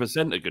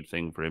 100% a good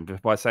thing for him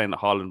by saying that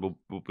Haaland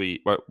will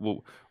he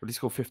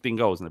score 15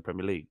 goals in the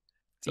Premier League?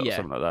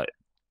 Something like that.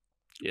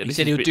 Yeah, he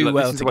said he'll do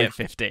well to get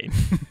 15.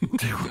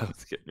 Do well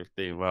to get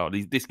 15. Wow,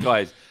 this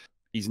guy's.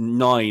 He's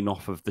 9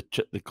 off of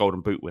the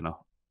Golden Boot winner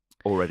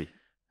already.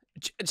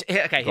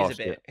 Okay,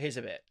 here's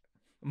a bit.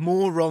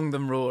 More wrong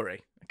than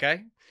Rory,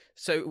 okay?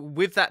 So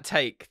with that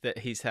take that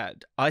he's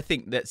had, I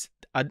think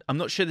I'm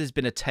not sure there's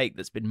been a take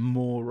that's been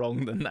more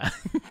wrong than that.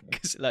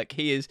 Because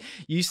he is,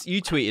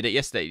 you tweeted it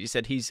yesterday. You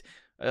said he's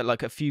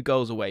a few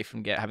goals away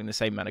from having the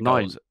same amount of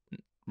goals.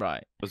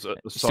 Right. As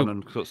Son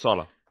and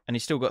Salah. And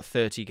he's still got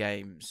 30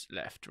 games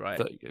left, right?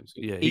 30 games.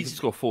 Yeah, he can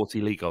score 40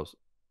 league goals.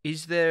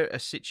 Is there a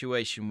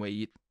situation where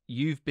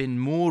you've been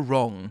more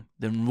wrong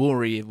than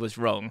Rory was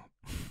wrong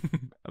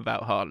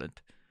about Haaland?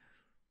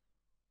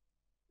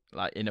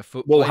 Like in a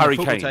football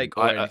Kane, take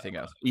or anything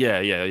else?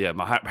 Yeah.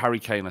 Harry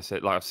Kane,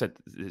 I've said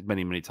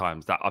many, many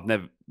times that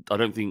I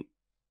don't think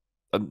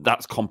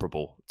that's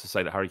comparable to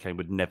say that Harry Kane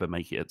would never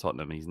make it at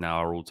Tottenham. He's now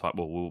our all-time,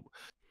 will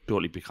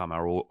shortly become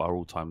our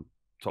all-time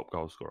top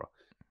goal scorer.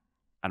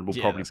 And will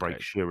probably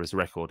break Shearer's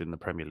record in the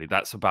Premier League.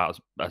 That's about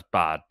as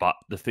bad. But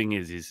the thing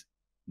is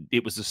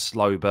it was a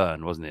slow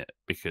burn, wasn't it?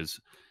 Because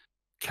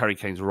Harry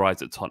Kane's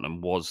rise at Tottenham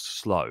was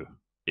slow.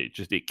 It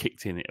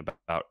kicked in at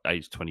about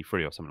age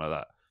 23 or something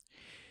like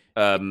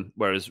that.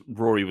 Whereas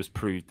Rory was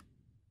proved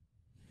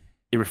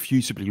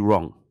irrefutably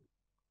wrong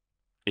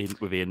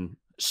within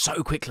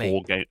so quickly.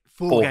 4 games.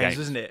 4 games,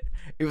 wasn't it?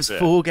 It was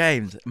 4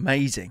 games.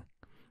 Amazing.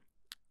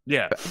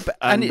 Yeah.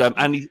 Sorry, go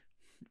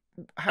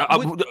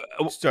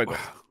on.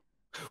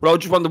 Well, I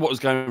just wonder what was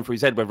going through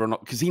his head, whether or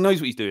not, because he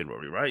knows what he's doing,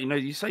 Rory, right? You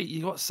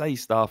got to say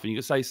stuff, and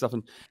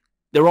and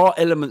there are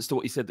elements to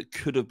what he said that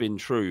could have been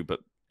true, but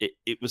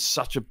it was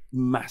such a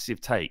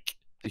massive take,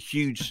 a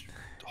huge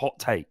hot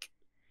take.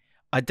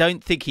 I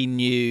don't think he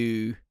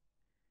knew.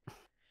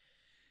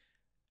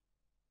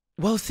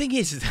 Well, the thing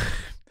is,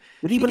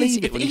 did he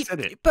believe it when he said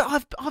it?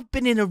 But I've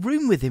been in a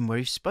room with him where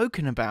he's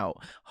spoken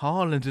about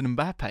Haaland and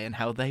Mbappe and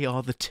how they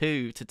are the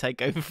two to take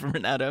over from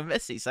Ronaldo and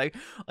Messi. So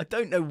I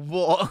don't know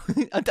what.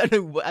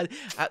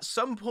 At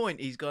some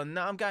point, he's gone.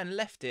 No, I'm going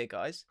left here,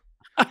 guys.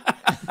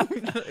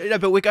 No,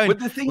 but we're going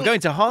to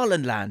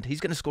Haaland land.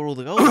 He's going to score all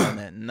the goals on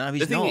there. No,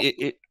 he's not.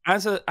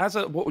 As a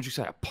what would you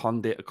say, a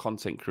pundit, a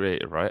content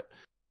creator, right?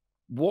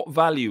 What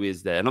value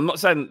is there? And I'm not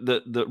saying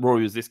that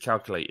Rory was this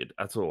calculated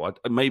at all.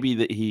 Maybe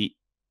that he's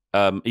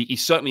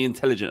certainly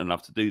intelligent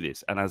enough to do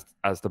this, and as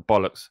the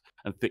bollocks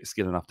and thick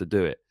skin enough to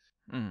do it.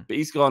 But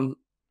he's gone.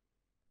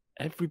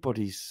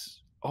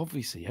 Everybody's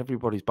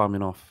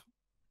bumming off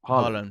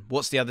Haaland.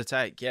 What's the other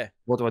take? Yeah.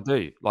 What do I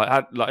do?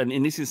 Like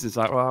in this instance,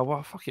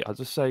 well, fuck it. I'll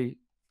just say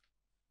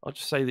I'll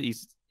just say that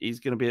he's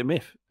going to be a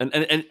myth. And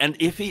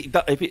if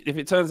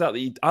it turns out that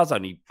he does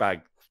only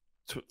bag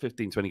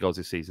 15, 20 goals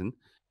this season,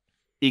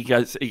 he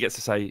gets to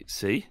say,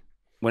 see,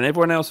 when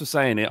everyone else was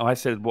saying it, I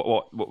said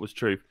what was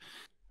true,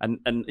 and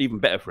even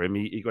better for him,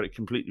 he got it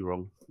completely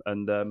wrong.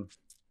 And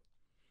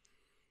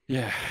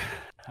yeah.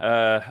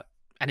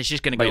 And it's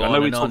just going to go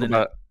on and on.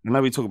 I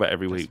know we talk about it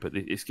every week, but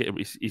it's getting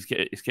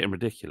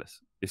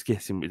ridiculous. It's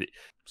getting ridiculous.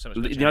 So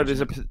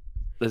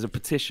there's a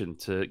petition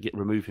to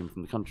remove him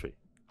from the country,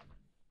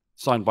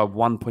 signed by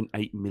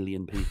 1.8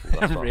 million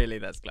people. Really,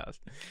 that's class.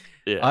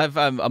 Yeah,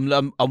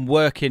 I'm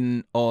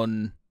working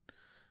on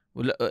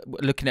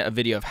looking at a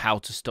video of how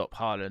to stop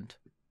Haaland.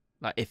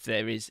 Like if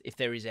there is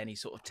any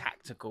sort of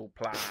tactical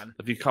plan.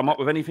 Have you come up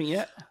with anything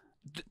yet?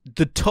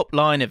 The top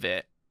line of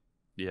it.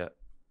 Yeah.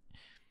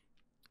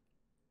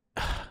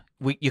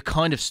 You're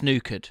kind of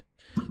snookered.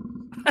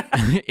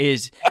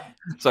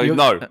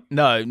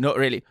 No, not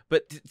really.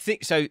 But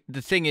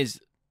the thing is,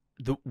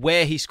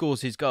 where he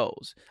scores his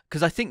goals,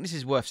 because I think this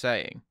is worth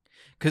saying,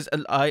 because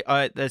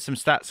there's some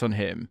stats on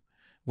him.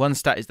 One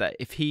stat is that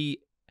if he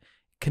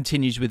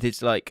continues with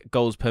his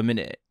goals per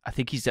minute, I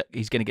think he's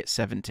going to get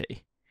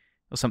 70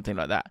 or something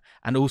like that.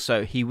 And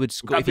also he would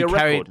score if he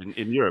carried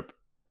in Europe.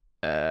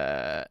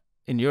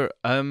 In Europe,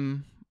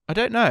 I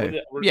don't know.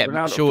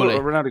 Ronaldo, surely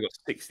Ronaldo got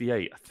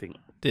 68, I think.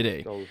 Did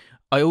he? Goals.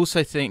 I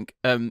also think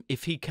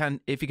if he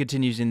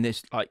continues in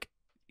this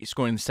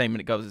scoring the same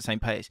minute goals at the same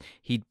pace,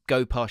 he'd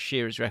go past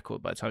Shearer's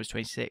record by the time he's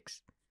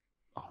 26.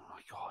 Oh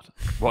my god!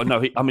 Well,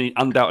 no,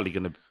 undoubtedly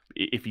going to,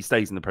 if he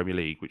stays in the Premier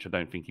League, which I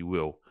don't think he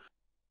will.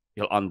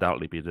 He'll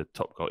undoubtedly be the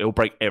top goal. He'll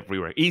break every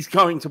record. He's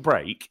going to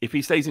break, if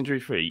he stays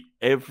injury-free,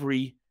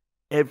 every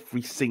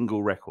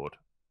single record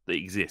that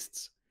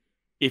exists.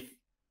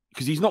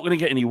 Because he's not going to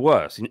get any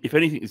worse. If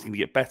anything, he's going to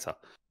get better.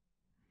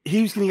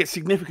 He's going to get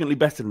significantly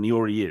better than he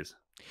already is.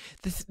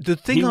 The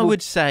thing I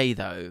would say,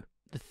 though,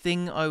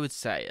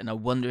 and I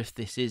wonder if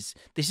this is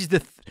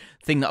the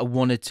thing that I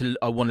want to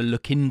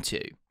look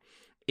into,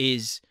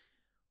 is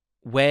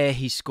where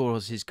he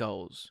scores his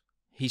goals.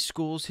 He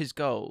scores his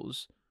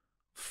goals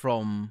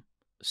from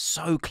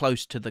so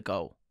close to the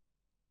goal,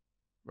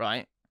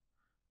 right?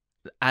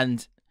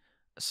 And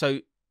so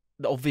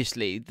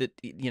obviously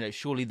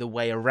surely the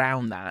way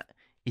around that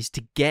is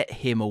to get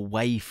him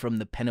away from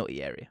the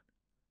penalty area.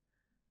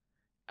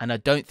 And I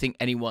don't think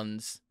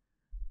this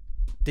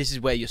is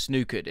where you're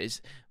snookered,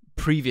 is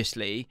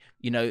previously,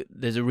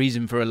 there's a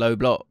reason for a low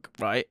block,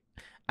 right?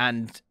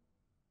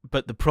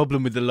 But the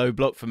problem with the low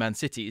block for Man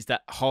City is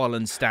that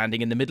Haaland's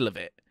standing in the middle of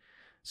it.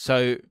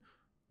 So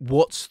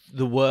what's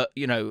the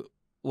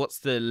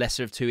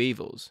lesser of two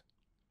evils?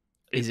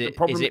 Is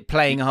it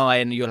playing high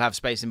and you'll have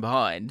space in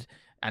behind,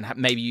 and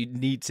maybe you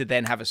need to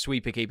then have a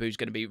sweeper keeper who's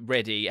going to be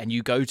ready, and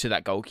you go to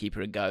that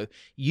goalkeeper and go,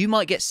 you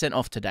might get sent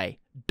off today.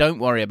 Don't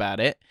worry about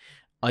it.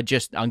 I'm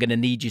going to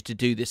need you to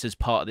do this as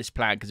part of this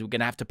plan, because we're going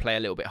to have to play a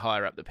little bit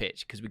higher up the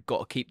pitch, because we've got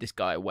to keep this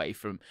guy away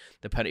from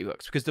the penalty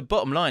box. Because the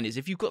bottom line is,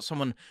 if you've got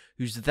someone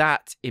who's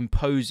that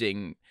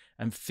imposing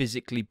and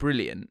physically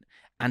brilliant,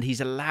 and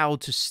he's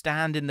allowed to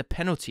stand in the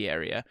penalty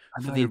area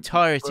for the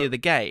entirety of the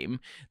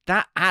game,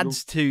 that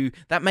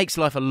makes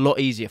life a lot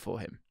easier for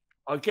him.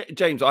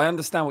 James, I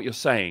understand what you're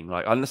saying.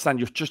 I understand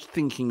you're just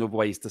thinking of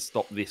ways to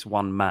stop this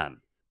one man.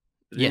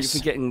 Yes.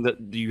 You're forgetting that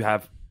you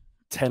have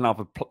 10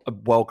 other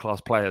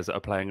world-class players that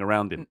are playing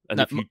around him, and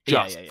if you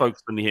just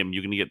focus on him,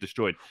 you're going to get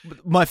destroyed.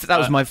 My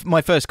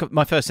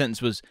first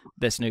sentence was,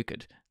 they're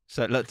snookered.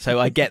 So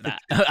I get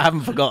that. I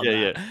haven't forgotten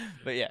that.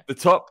 But yeah,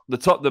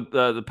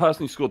 the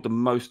person who scored the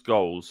most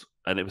goals,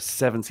 and it was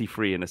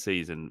 73 in a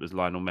season, was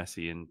Lionel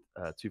Messi in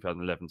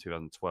 2011,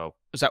 2012.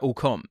 Was that all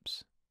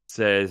comps?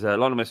 Says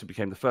Lionel Messi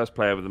became the first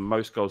player with the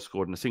most goals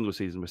scored in a single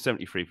season with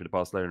 73 for the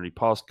Barcelona. He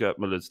passed Gerd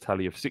Muller's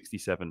tally of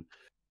 67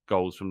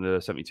 goals from the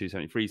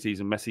 72-73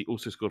 season. Messi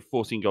also scored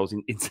 14 goals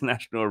in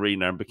international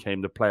arena and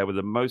became the player with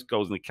the most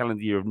goals in the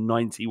calendar year of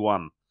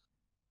 91.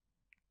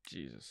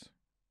 Jesus.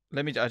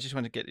 I just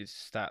want to get these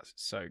stats.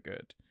 It's so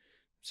good.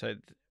 So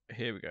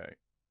here we go.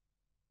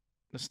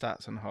 The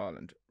stats on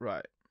Haaland.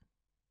 Right.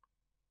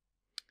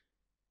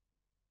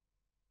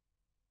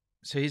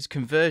 So his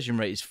conversion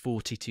rate is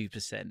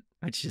 42%,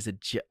 which is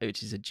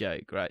a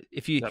joke, right?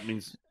 If you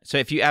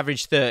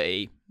average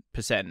 30%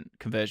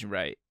 conversion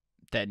rate,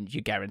 then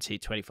you guarantee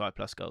 25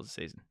 plus goals a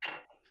season.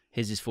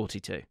 His is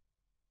 42. He's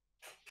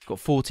got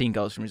 14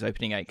 goals from his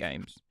opening 8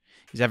 games.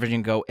 He's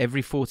averaging a goal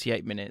every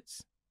 48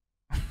 minutes.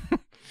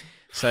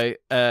 So,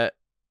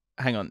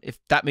 hang on. If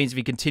that means if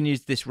he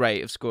continues this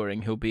rate of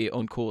scoring, he'll be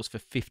on course for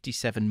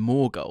 57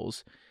 more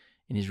goals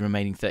in his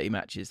remaining 30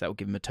 matches. That will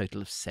give him a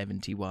total of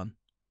 71.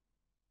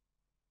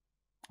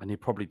 And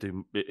he'd probably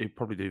do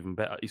even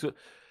better. He's got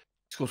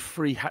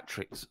 3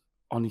 hat-tricks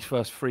on his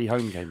first 3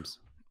 home games.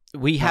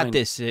 We had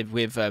this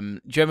with, do you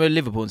remember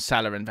Liverpool and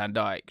Salah and Van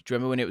Dijk? Do you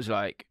remember when it was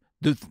like,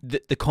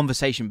 the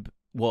conversation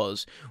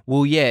was,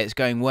 well, yeah, it's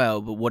going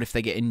well, but what if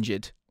they get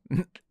injured?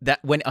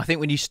 I think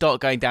when you start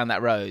going down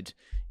that road,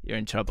 you're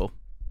in trouble.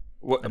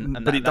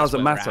 But it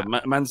doesn't matter.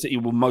 Man City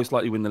will most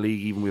likely win the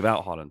league even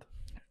without Haaland.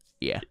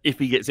 Yeah. If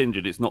he gets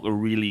injured, it's not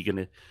really going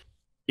to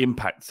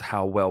impact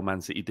how well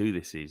Man City do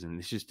this season.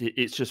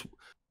 It's just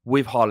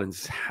with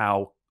Haaland,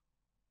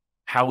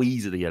 how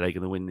easily are they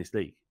going to win this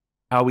league?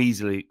 How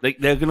easily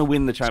they're going to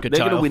win the Champions?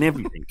 They're going to win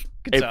everything.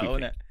 Good title,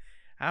 isn't it?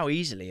 How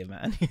easily,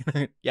 man?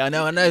 Yeah, I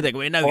know. They're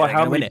going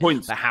to win it.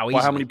 Points? But how by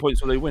easily? how many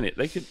points will they win it?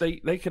 They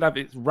could have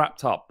it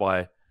wrapped up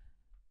by.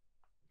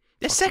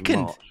 They're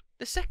second. March.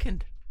 They're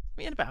second.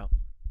 What are you in about?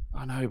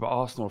 I know, but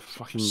Arsenal are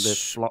fucking.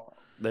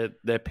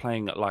 They're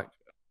playing at like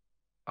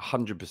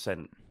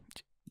 100%.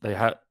 They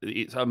had.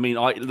 It's. I mean,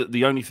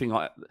 the only thing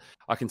I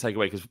can take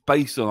away, because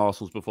based on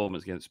Arsenal's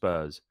performance against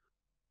Spurs,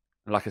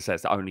 and like I said,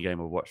 it's the only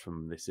game I've watched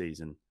from this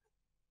season.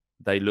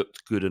 They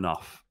looked good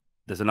enough.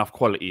 There's enough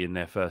quality in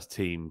their first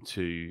team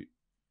to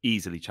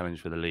easily challenge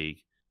for the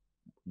league.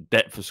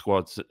 Depth of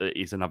squads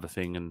is another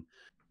thing, and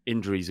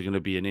injuries are going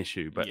to be an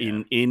issue. But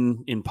in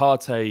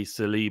Partey,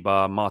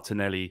 Saliba,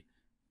 Martinelli,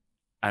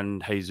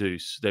 and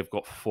Jesus, they've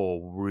got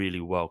 4 really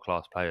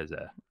world-class players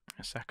there.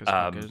 Saka's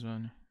quite good as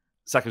well.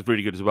 Saka's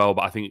really good as well,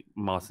 but I think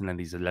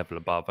Martinelli's a level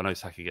above. I know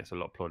Saka gets a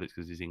lot of plaudits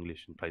because he's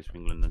English and plays for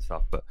England and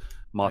stuff, but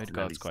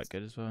Martinelli's quite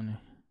good as well, isn't he?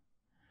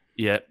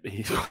 Yeah,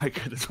 he's quite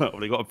good as well.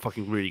 They got a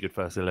fucking really good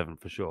first 11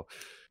 for sure.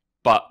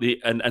 But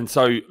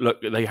so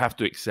look, they have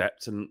to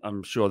accept, and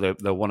I'm sure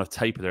they'll want to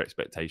taper their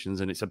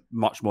expectations, and it's a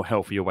much more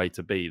healthier way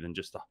to be than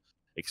just to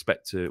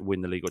expect to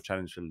win the league or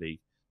challenge for the league,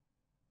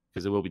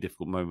 because there will be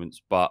difficult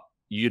moments. But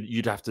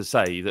you'd have to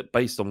say that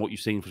based on what you've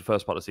seen for the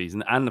first part of the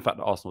season and the fact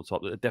that Arsenal are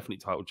top, that they're definitely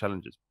title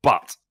challengers.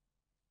 But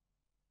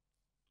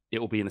it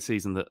will be in a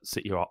season that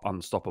City are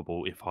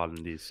unstoppable if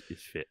Haaland is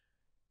fit.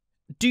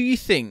 Do you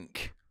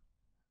think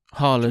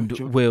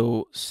Haaland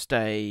will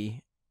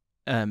stay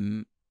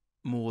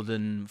more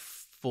than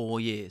 4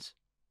 years?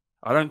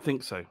 I don't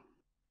think so. Do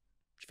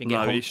you think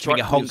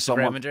it honks of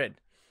Real Madrid?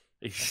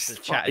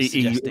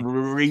 He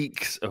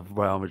reeks of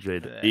Real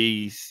Madrid. Yeah.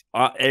 He's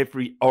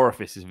every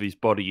orifice of his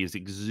body is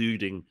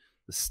exuding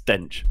the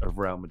stench of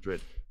Real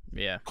Madrid.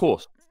 Yeah, of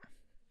course.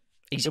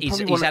 He's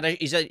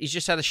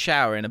just had a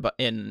shower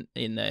in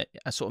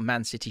a sort of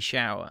Man City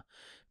shower,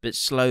 but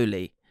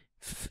slowly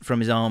from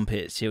his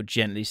armpits he'll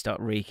gently start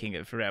reeking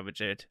of Real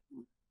Madrid.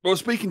 Well,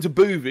 speaking to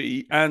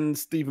Boovy and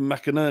Stephen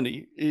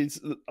McInerney,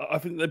 I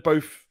think they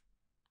both.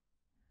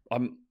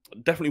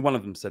 Definitely one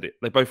of them said it.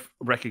 They both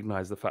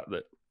recognise the fact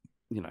that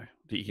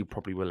he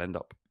probably will end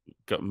up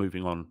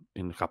moving on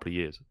in a couple of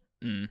years.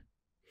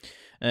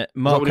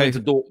 Marco,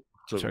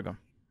 sorry, go on.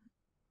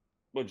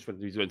 Well, just when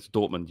he went to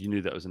Dortmund, you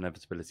knew that was an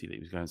inevitability that he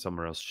was going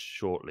somewhere else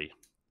shortly.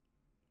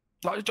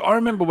 I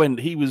remember when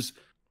he was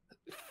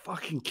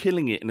fucking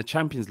killing it in the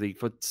Champions League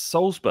for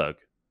Salzburg.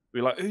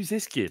 We were like, "Who's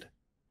this kid?"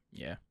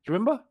 Yeah, do you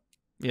remember?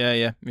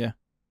 Yeah.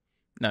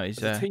 No,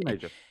 he's a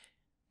teenager.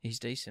 He's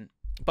decent.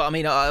 But I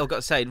mean, I've got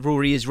to say,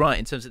 Rory is right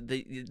in terms of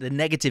the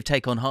negative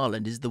take on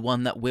Haaland is the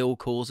one that will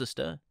cause a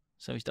stir.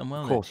 So he's done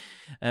well. Of course.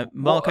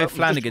 Marco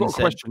Flanagan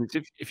said. Question: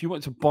 if you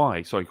want to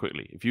buy, sorry,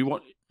 quickly,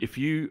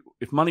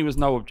 if money was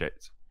no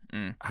object,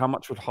 how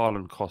much would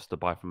Haaland cost to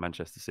buy from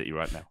Manchester City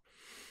right now?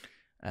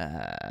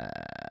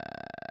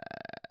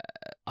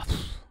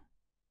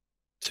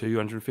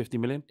 250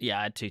 million. Yeah,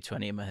 I had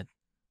 220 in my head.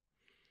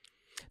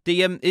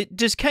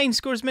 Does Kane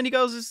score as many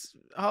goals as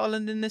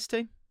Haaland in this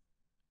team?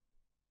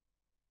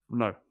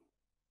 No.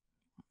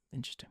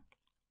 Interesting.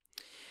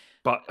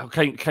 But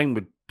Kane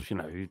would,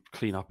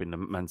 clean up in the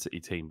Man City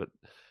team, but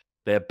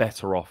they're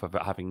better off of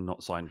having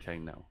not signed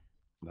Kane now.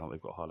 Now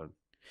they've got Haaland.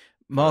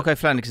 Marco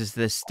Flanagan says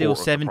there's still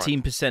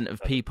 17%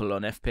 of people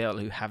on FPL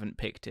who haven't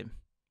picked him.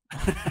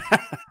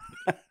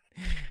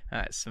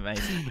 That's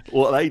amazing.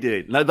 What they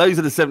did. No, those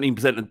are the 17%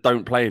 that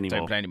don't play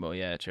anymore.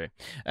 Yeah, true.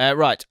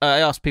 Right, I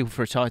asked people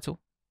for a title.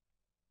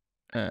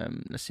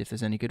 Let's see if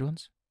there's any good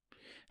ones.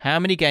 How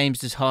many games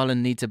does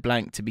Haaland need to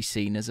blank to be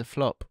seen as a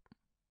flop?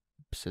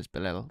 Says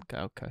Bilal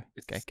Gauko.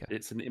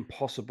 It's an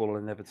impossible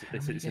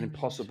It's an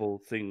impossible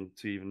thing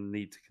to even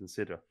need to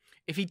consider.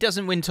 If he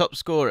doesn't win top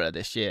scorer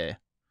this year,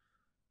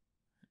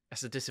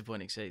 that's a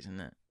disappointing season,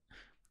 isn't it?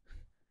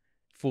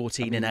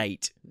 14 and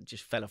 8,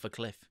 just fell off a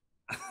cliff.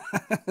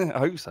 I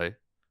hope so.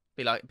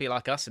 Be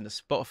like us in the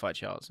Spotify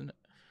charts, isn't it?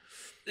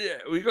 Yeah,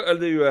 we've got to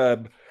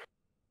do.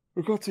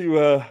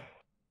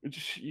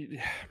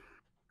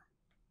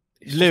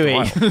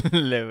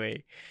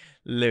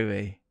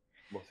 Louis.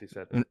 What's he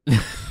said?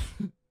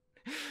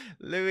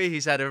 Louis,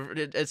 he's had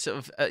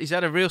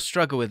a real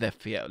struggle with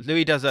FPL.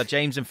 Louis does a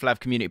James and Flav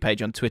community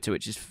page on Twitter,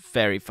 which is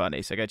very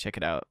funny. So go check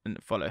it out and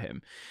follow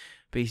him.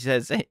 But he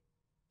says, "Hey,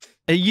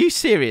 are you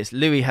serious?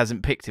 Louis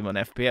hasn't picked him on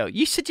FPL.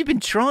 You said you've been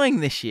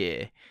trying this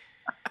year."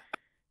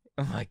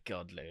 Oh my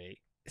God,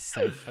 Louis, it's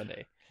so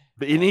funny.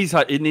 But in his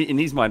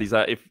mind, he's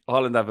like, if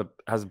Haaland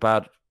has a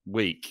bad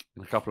week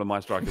and a couple of my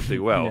strikers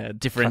do well, yeah,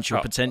 differential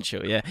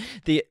potential. Yeah,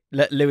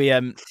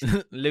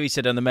 Louis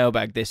said on the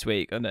mailbag this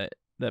week on the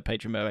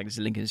Patreon mailbag. There's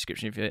a link in the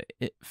description if you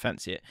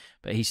fancy it.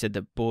 But he said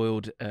that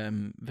boiled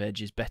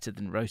veg is better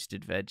than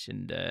roasted veg,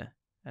 and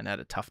and had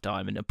a tough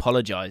time and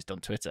apologised on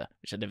Twitter,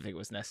 which I didn't think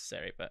was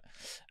necessary, but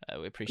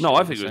we appreciate. No,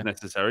 I think it was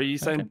necessary. You're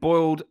saying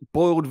boiled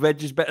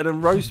veg is better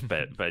than roast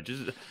veg.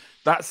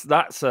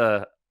 That's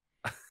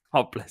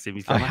oh, bless him.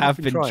 He's I have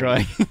been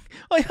trying.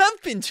 I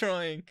have been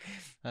trying.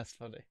 That's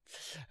funny.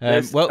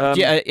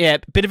 Yeah.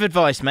 Bit of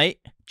advice, mate.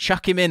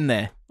 Chuck him in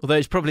there. Although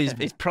it's probably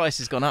his price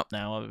has gone up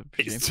now. I would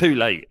presume. It's too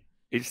late.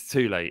 It's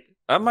too late.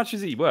 How much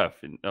is he worth?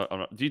 Do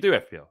you do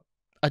FPL?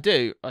 I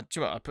do. I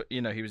put.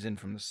 He was in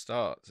from the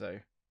start. So,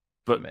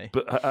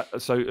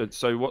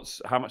 so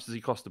what's how much does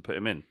he cost to put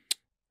him in?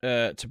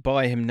 To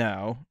buy him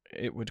now,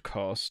 it would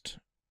cost.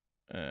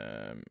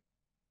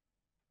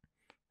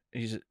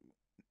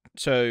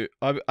 So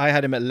I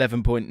had him at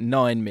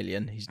 11.9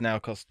 million. He's now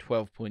cost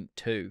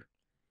 12.2.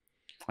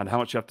 And how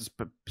much you have to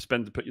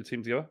spend to put your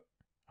team together?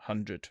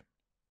 100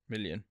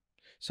 million.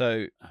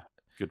 So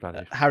good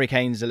value. Harry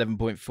Kane's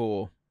 11.4,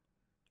 for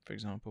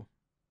example.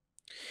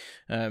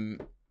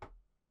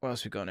 What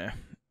else we got now?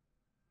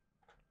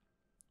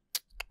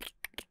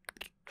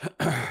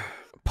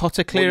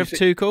 Potter clear of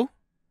Tuchel.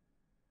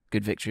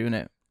 Good victory, isn't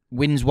it?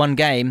 Wins one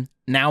game.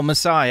 Now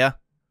Messiah.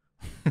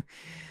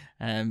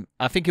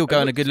 I think he'll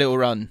go on a good little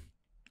run.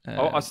 I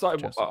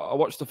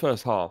watched the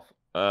first half.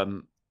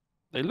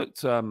 They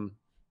looked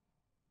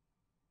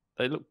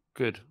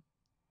good.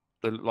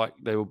 They looked like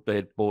they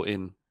had bought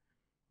in.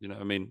 You know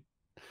what I mean?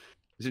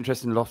 It's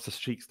interesting.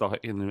 Loftus-Cheek start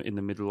in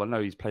the middle. I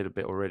know he's played a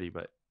bit already,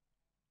 but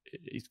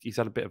he's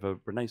had a bit of a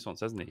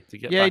renaissance, hasn't he?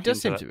 He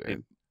does seem to be.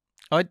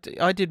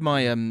 I did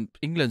my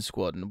England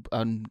squad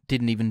and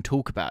didn't even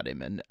talk about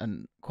him,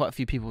 and quite a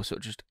few people sort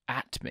of just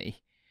at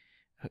me.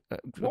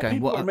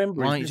 Going, why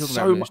aren't you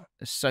talking about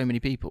There's so many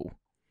people.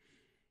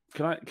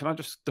 Can I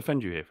just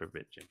defend you here for a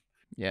bit, Jim?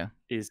 Yeah.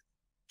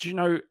 Do you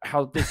know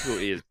how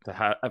difficult it is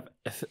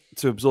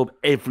to absorb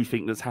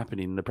everything that's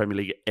happening in the Premier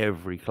League at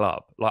every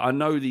club? Like, I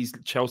know these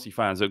Chelsea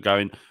fans are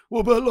going,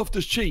 "What about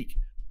Loftus-Cheek?"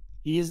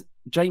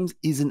 James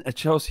isn't a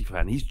Chelsea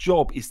fan. His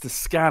job is to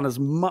scan as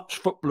much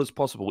football as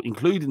possible,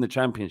 including the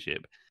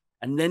Championship,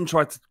 and then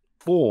try to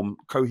form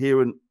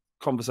coherent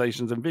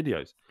conversations and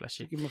videos. Bless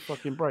you. Give him a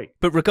fucking break.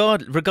 But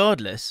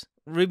regardless,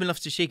 Ruben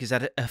Loftus-Cheek has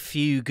had a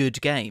few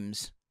good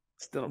games.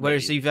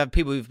 Whereas you've had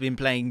people who've been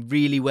playing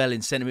really well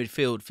in centre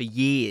midfield for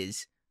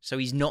years. So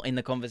he's not in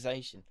the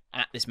conversation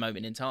at this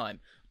moment in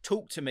time.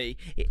 Talk to me.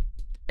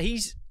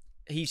 He's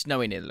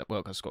nowhere near the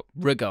World Cup squad,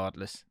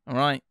 regardless. All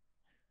right?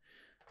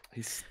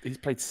 He's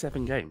played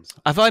 7 games.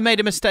 Have I made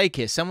a mistake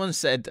here? Someone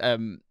said,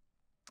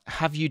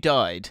 have you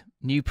died?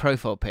 New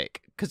profile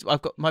pic. Because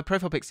I've got my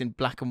profile pic's in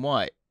black and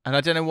white. And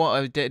I don't know what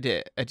I did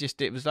it.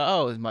 It was like,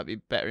 oh, it might be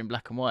better in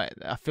black and white.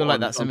 I feel like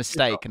that's a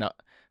mistake.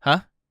 Huh?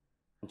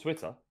 On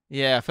Twitter?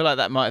 Yeah, I feel like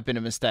that might have been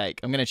a mistake.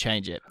 I'm going to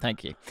change it.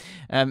 Thank you.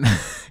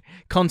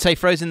 Conte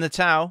throws in the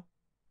towel.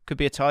 Could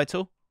be a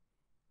title.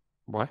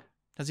 Why?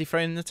 Has he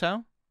thrown in the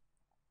towel?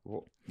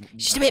 What?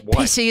 He's just a bit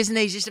pissy, isn't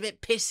he? He's just a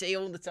bit pissy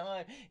all the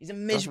time. He's a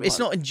miserable. It's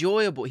not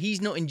enjoyable.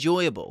 He's not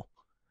enjoyable.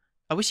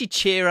 I wish he'd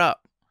cheer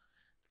up.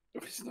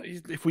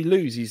 If we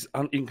lose, he's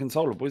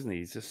inconsolable, isn't he?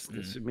 He's just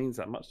it means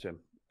that much to him.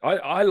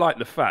 I like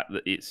the fact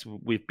that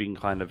we've been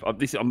kind of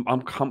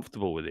I'm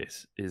comfortable with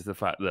this. Is the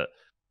fact that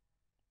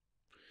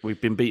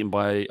we've been beaten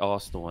by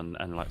Arsenal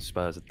and like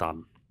Spurs are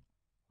done.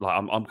 Like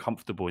I'm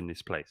comfortable in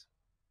this place.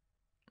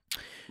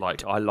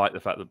 Like I like the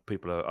fact that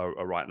people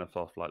are writing us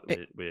off. Like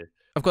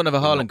I've got another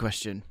Haaland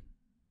question.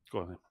 Go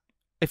on then.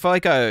 If I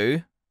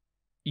go,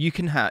 you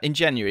can have in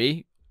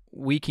January.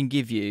 You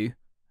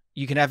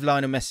can have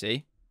Lionel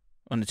Messi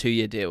on a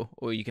 2-year deal,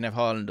 or you can have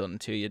Haaland on a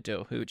 2-year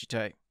deal. Who would you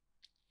take?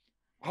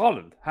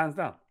 Haaland, hands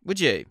down. Would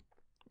you?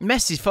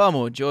 Messi's far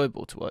more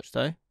enjoyable to watch,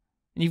 though. And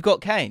you've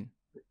got Kane.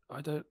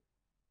 Kane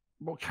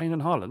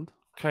and Haaland?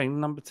 Kane,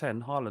 number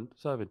 10, Haaland,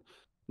 serving.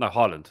 No,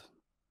 Haaland.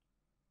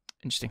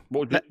 Interesting.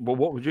 What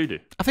would you do?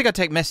 I think I'd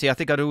take Messi. I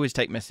think I'd always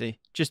take Messi.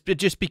 Just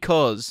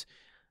because,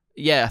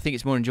 I think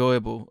it's more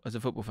enjoyable as a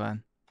football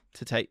fan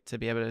to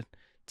be able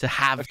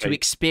to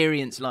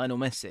experience Lionel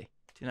Messi.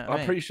 Do you know what I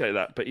mean? Appreciate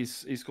that, but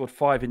he's scored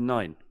 5 in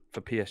 9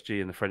 for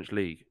PSG in the French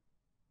league.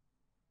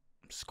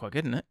 It's quite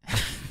good, isn't it?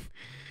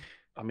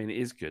 I mean, it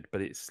is good,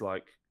 but it's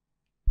like...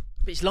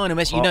 But it's Lionel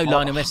Messi.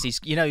 Lionel Messi's...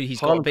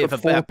 he's got a bit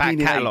of a back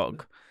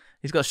catalogue.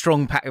 He's got a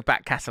strong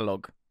back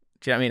catalogue.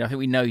 Do you know what I mean? I think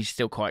we know he's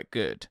still quite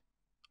good.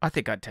 I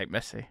think I'd take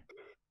Messi.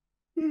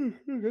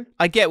 Okay.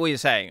 I get what you're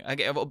saying. I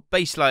get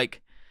base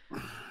like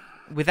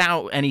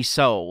without any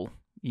soul,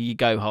 you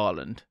go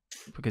Haaland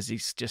because he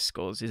just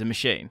scores. He's a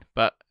machine.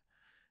 But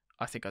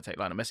I think I'd take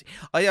Lionel Messi.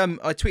 I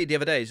tweeted the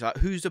other day. It's like,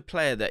 who's a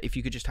player that if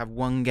you could just have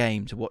one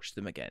game to watch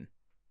them again,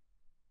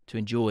 to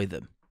enjoy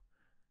them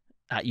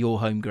at your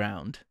home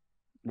ground,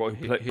 who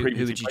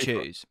would you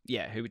choose?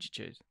 Yeah, who would you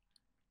choose?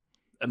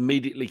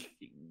 Immediately,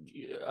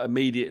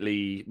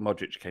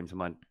 Modric came to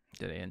mind.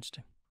 Did he?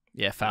 Interesting.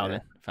 Yeah,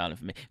 fouling for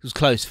me. It was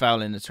close.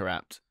 Fouling the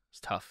Taarabt. It's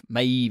tough.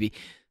 Maybe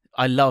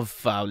I love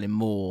fouling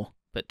more,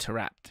 but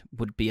Taarabt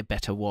would be a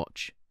better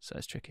watch. So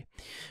it's tricky.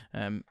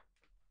 What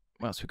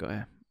else we got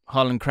here?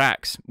 Haaland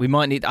cracks. We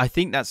might need. I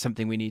think that's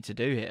something we need to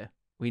do here.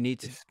 We need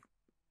to.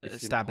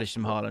 It's establish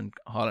some impossible.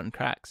 Haaland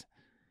cracks.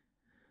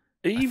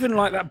 Even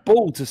like that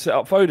ball to set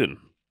up Foden,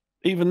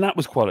 even that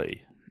was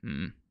quality.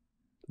 Mm.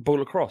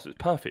 Ball across, it's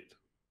perfect.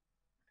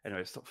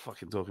 Anyway, stop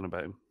fucking talking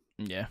about him.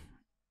 Yeah.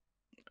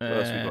 What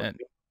else we got?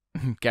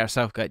 Gareth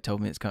Southgate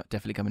told me it's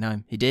definitely coming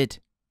home. He did.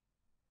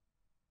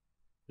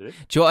 Did he?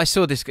 Do you know what? I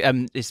saw this?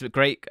 This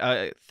great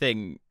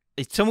thing.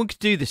 If someone could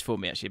do this for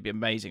me, actually, it'd be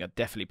amazing. I'd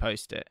definitely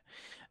post it.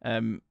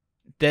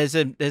 There's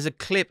a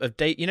clip of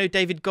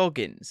David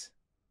Goggins.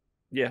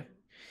 Yeah.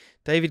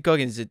 David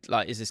Goggins is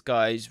this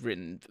guy who's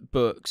written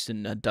books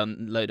and had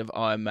done a load of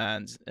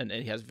Ironmans, and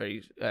he has a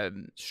very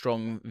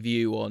strong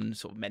view on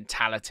sort of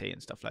mentality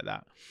and stuff like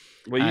that.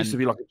 Well, he used to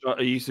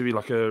be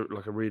like a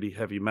really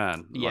heavy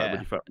man, Yeah.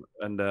 really fat,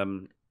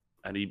 and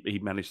he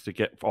managed to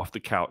get off the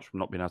couch from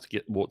not being able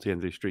to walk to the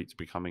end of the street to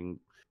becoming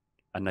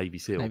a Navy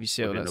SEAL.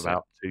 Within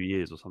about 2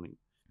 years or something.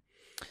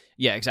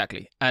 Yeah,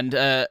 exactly.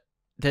 And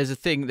there's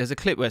a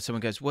clip where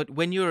someone goes,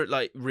 when you're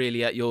like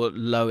really at your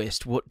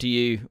lowest, what do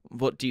you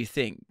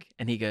think?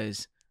 And he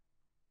goes,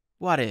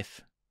 what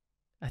if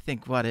I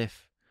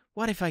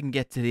can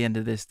get to the end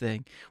of this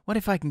thing? What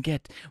if?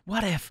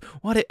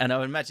 And I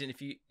would imagine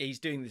he's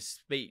doing this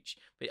speech,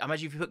 but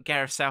imagine if you put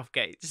Gareth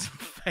Southgate's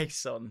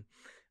face on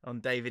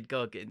David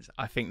Goggins,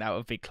 I think that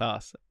would be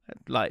class.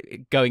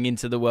 Like going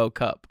into the World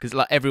Cup, because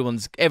like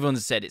everyone's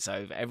said it's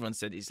over. Everyone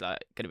said it's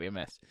like going to be a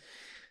mess.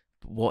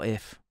 But what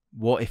if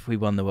we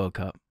won the World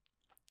Cup?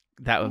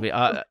 That would be.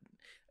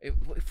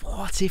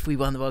 What if we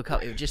won the World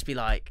Cup? It would just be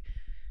like,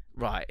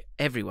 right,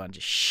 everyone,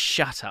 just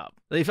shut up.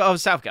 If I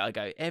was Southgate, I'd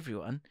go,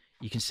 everyone,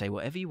 you can say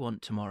whatever you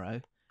want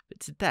tomorrow, but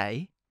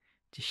today,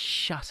 just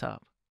shut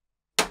up.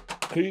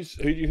 Who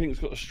do you think's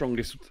got the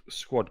strongest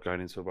squad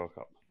going into the World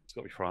Cup? It's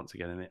got to be France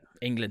again, isn't it?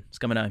 England. It's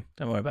coming home.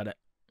 Don't worry about it.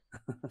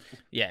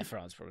 Yeah,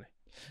 France probably.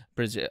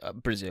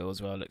 Brazil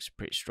as well looks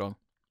pretty strong.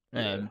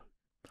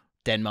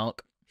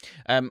 Denmark.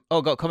 I've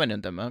got a comment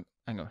on Denmark.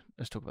 Hang on,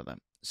 let's talk about that.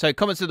 So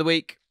comments of the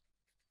week.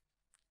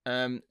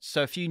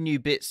 So a few new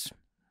bits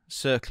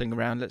circling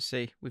around. Let's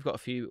see. We've got a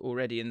few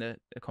already in the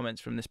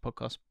comments from this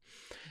podcast.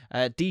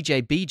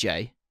 DJ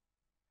BJ,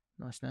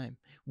 nice name.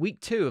 Week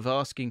 2 of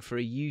asking for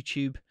a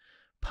YouTube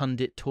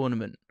pundit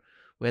tournament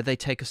where they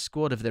take a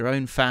squad of their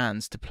own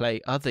fans to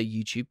play other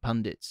YouTube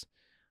pundits.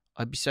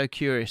 I'd be so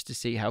curious to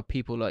see how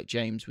people like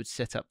James would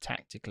set up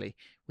tactically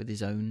with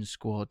his own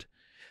squad.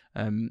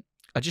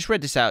 I just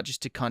read this out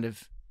just to kind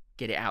of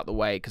get it out of the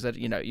way, because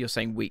you're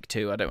saying week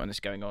 2. I don't want this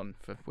going on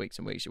for weeks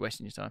and weeks. You're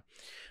wasting your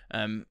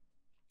time.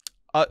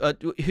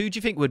 Who do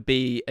you think would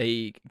be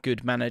a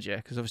good manager?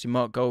 Because obviously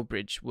Mark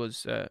Goldbridge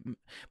was.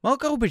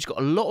 Mark Goldbridge got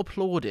a lot of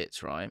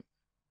plaudits, right?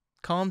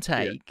 Can't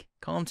take.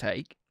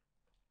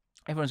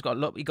 Everyone's got a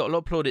lot. He got a lot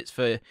of plaudits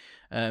for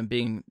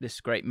being this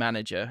great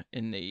manager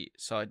in the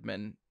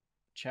Sidemen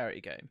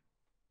charity game.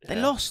 They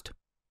lost.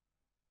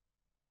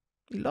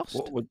 He lost.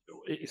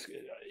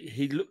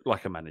 He looked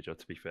like a manager,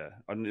 to be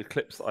fair. On the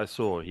clips that I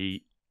saw,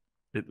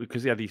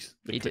 because he had the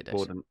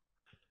clipboard, and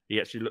he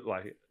actually looked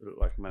like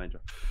a manager.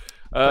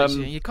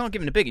 You can't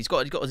give him the big. He's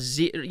got a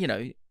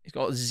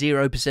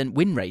 0%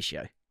 win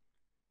ratio.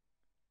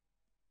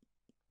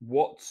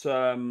 What's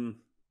I don't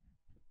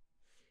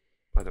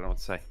know what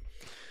to say.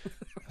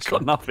 It's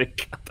got nothing.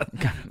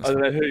 I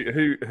don't know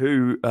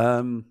who.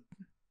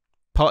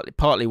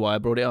 Partly why I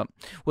brought it up.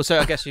 Well, so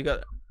I guess you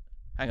got.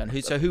 Hang on.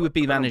 Who would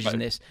be managing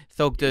this?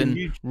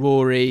 Thogden,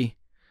 Rory,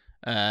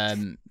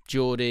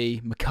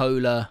 Geordie,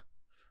 McCullough,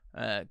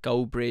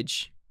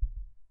 Goldbridge,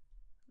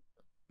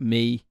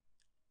 me.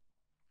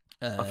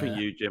 I think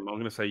you, Jim. I'm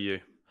going to say you.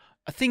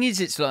 The thing is,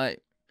 it's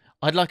like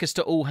I'd like us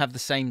to all have the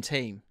same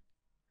team,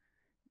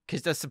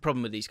 because that's the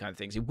problem with these kind of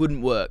things. It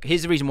wouldn't work.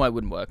 Here's the reason why it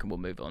wouldn't work, and we'll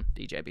move on.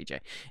 DJ BJ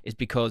is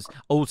because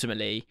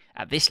ultimately,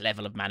 at this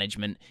level of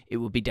management, it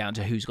will be down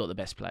to who's got the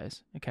best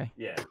players. Okay.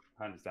 Yeah,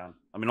 I understand.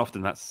 I mean,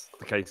 often that's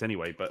the case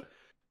anyway. But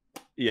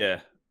yeah,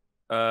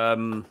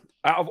 out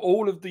of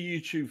all of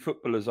the YouTube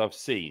footballers I've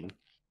seen,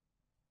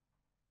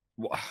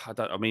 I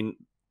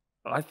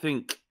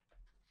think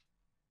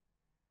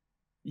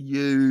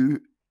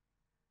you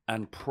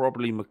and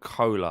probably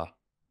McCullough.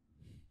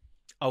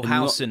 Oh,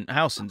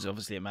 Howson's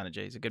obviously a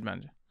manager. He's a good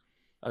manager.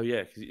 Oh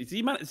yeah, is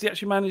he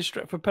actually managed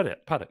Stretford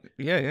Paddock?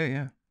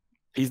 Yeah.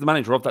 He's the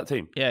manager of that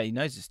team. Yeah, he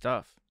knows his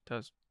stuff.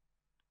 Does.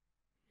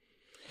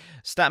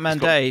 Statman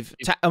Dave.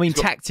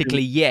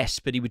 Tactically, yes,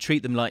 but he would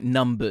treat them like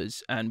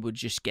numbers and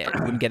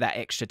wouldn't get that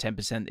extra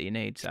 10% that you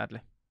need.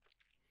 Sadly,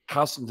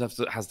 Howson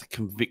has the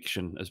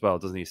conviction as well,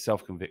 doesn't he?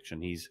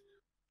 Self-conviction. He's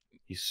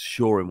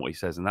sure in what he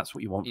says, and that's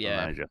what you want from a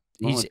manager.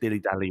 Not a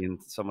dilly-dallying,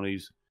 someone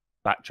who's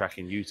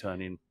backtracking,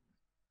 U-turning.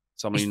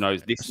 Someone who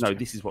knows this. No,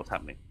 this is what's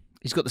happening.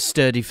 He's got the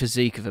sturdy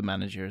physique of a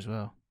manager as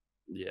well.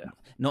 Yeah,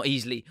 not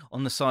easily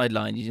on the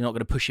sideline. You're not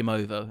going to push him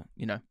over.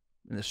 And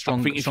the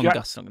strong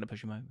gust's not going to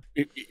push him over.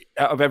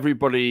 Out of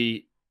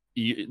everybody,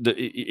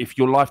 if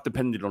your life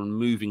depended on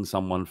moving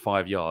someone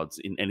 5 yards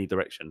in any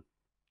direction,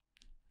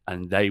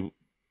 and they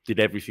did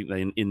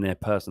everything in their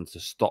person to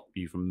stop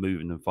you from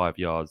moving them 5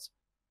 yards,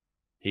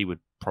 he would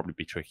probably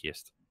be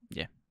trickiest.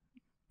 Yeah,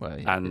 Well,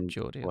 yeah, and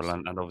Geordie.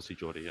 and obviously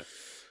Geordie. Yeah,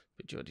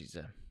 but Geordie's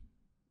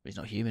he's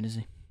not human, is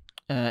he?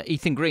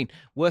 Ethan Green,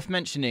 worth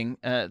mentioning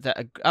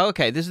that.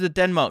 Okay, this is the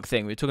Denmark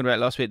thing we were talking about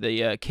last week.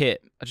 The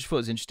kit. I just thought it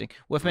was interesting.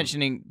 Worth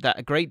mentioning that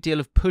a great deal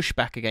of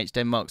pushback against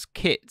Denmark's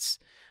kits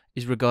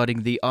is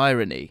regarding the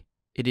irony.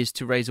 It is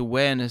to raise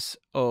awareness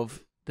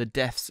of the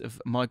deaths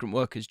of migrant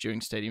workers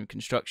during stadium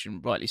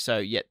construction, rightly so.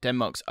 Yet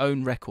Denmark's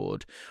own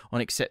record on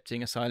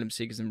accepting asylum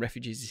seekers and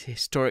refugees is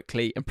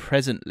historically and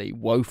presently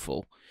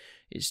woeful.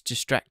 It's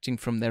distracting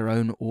from their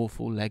own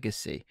awful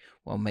legacy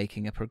while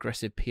making a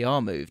progressive PR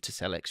move to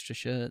sell extra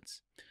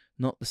shirts.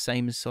 Not the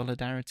same as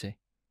solidarity.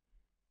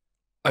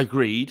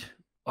 agreed.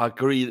 I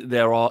agree that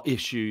there are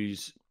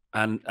issues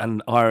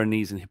and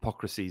ironies and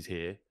hypocrisies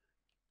here,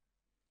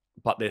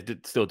 but they're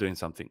still doing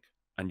something,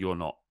 and you're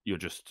not. You're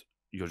just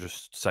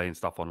saying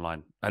stuff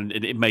online, and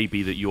it may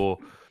be that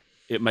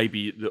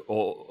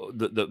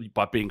that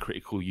by being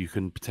critical, you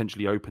can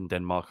potentially open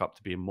Denmark up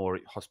to being more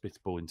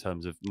hospitable in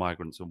terms of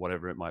migrants or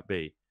whatever it might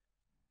be.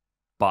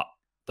 But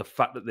the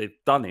fact that they've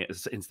done it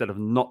instead of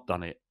not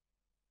done it,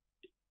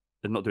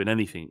 and not doing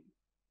anything,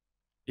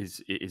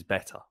 is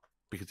better,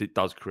 because it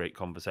does create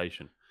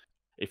conversation.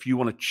 If you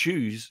want to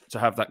choose to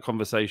have that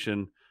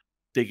conversation,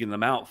 digging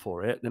them out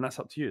for it, then that's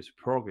up to you. It's a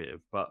prerogative,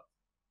 but.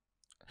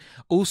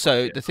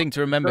 Also, the thing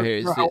to remember here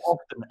is how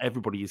often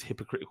everybody is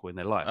hypocritical in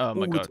their life. Oh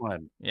my God. The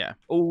time. Yeah.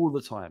 All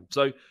the time.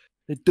 So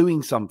they're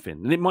doing something.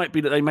 And it might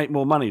be that they make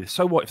more money.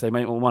 So what if they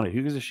make more money?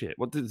 Who gives a shit?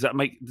 What does that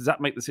make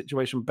the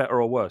situation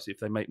better or worse if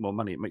they make more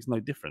money? It makes no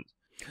difference.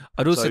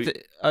 I'd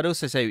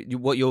also say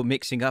what you're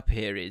mixing up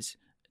here is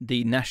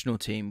the national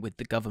team with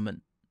the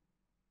government.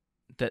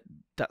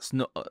 That's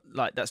not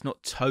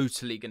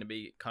totally going to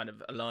be kind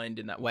of aligned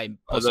in that way,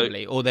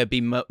 possibly, or there'd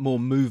be more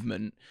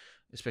movement,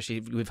 especially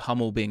with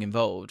Hummel being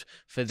involved,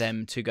 for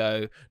them to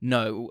go,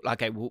 no,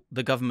 okay, well,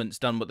 the government's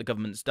done what the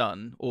government's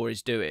done or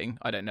is doing.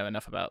 I don't know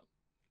enough about,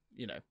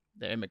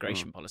 their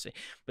immigration policy,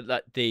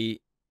 but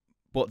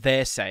what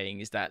they're saying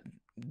is that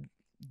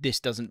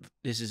this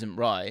isn't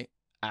right,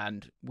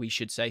 and we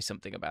should say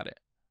something about it.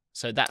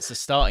 So that's the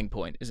starting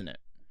point, isn't it?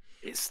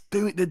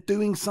 They're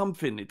doing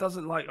something. It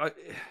doesn't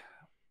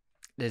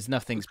There's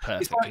nothing's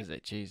perfect, is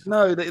it? Jesus.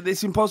 No,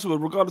 it's impossible,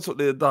 regardless of what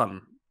they've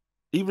done.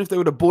 Even if they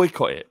were to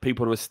boycott it,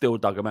 people would have still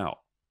dug them out.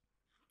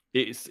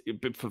 It's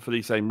for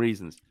these same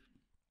reasons.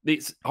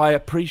 I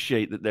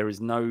appreciate that there is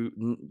no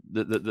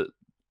that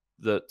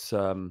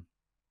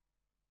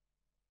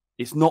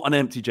it's not an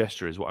empty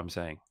gesture, is what I'm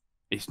saying.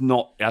 It's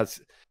not as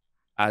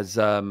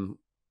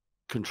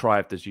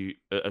contrived as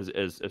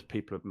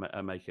people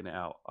are making it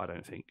out. I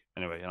don't think.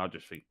 Anyway, and I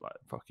just think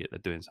fuck it, they're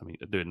doing something.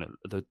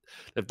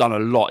 They've done a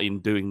lot in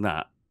doing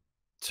that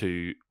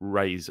to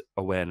raise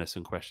awareness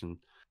and question.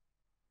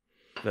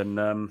 Then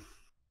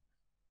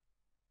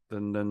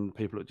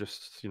people that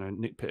just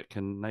nitpick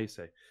and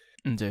naysay.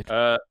 Indeed.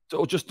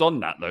 Or just on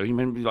that though,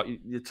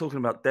 you're talking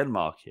about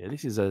Denmark here.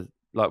 This is I've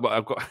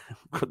got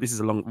this is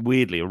a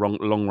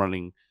long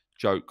running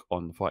joke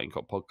on the Fighting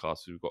Cock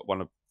podcast. We've got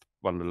one of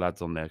the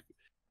lads on there.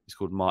 He's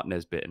called Mark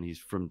Nesbitt, and he's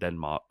from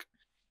Denmark.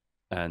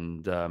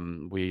 And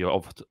we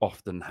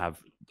often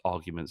have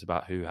arguments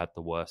about who had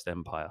the worst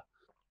empire.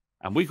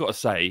 And we've got to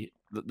say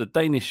that the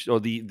Danish or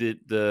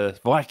the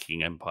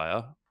Viking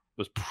Empire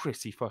was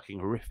pretty fucking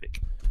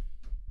horrific.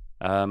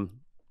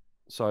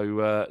 It's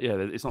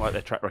not like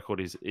their track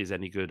record is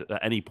any good at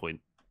any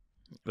point.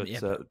 But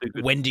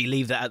when do you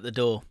leave that at the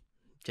door?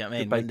 Do you know what I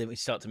mean? When do we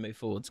start to move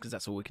forwards? Because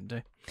that's all we can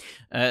do.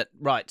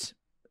 Right.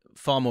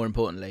 Far more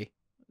importantly,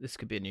 this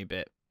could be a new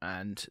bit,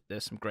 and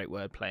there's some great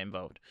wordplay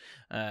involved.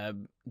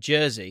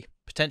 Jersey,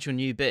 potential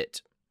new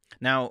bit.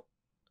 Now,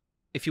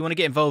 if you want to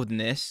get involved in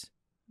this,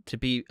 to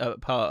be a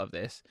part of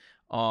this,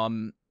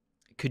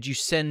 could you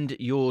send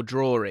your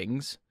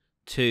drawings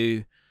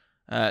to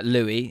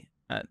Louis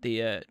at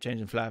the James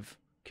and Flav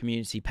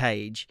community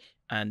page,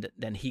 and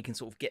then he can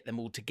sort of get them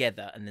all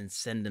together and then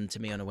send them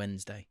to me on a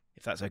Wednesday,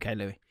 if that's okay,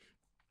 Louis.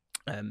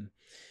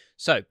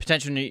 So,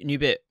 potential new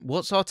bit.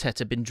 What's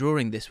Arteta been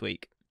drawing this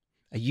week?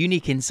 A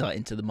unique insight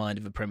into the mind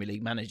of a Premier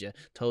League manager,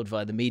 told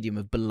via the medium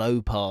of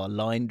below par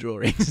line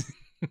drawings.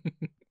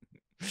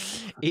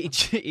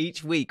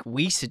 Each week,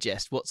 we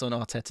suggest what's on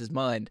Arteta's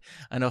mind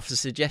and offer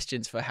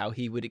suggestions for how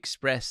he would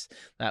express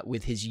that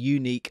with his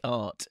unique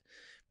art.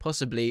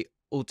 Possibly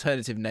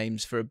alternative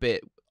names for a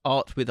bit: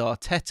 Art with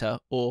Arteta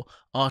or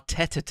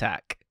Arteta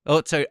Attack.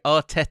 Oh, sorry,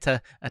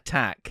 Arteta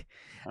Attack.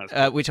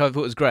 Which I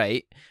thought was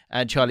great.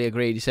 And Charlie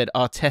agreed. He said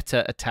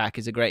Arteta Attack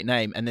is a great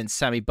name. And then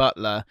Sammy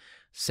Butler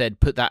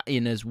said put that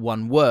in as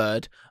one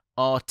word.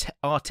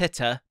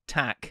 Arteta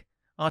Attack.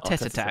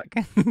 Arteta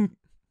Attack.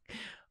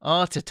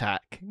 Art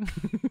Attack.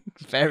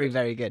 Very,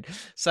 very good.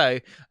 So,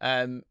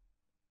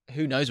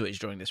 who knows what he's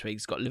drawing this week?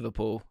 He's got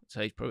Liverpool. So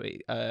he's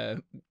probably,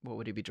 what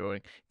would he be drawing?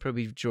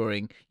 Probably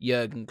drawing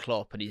Jurgen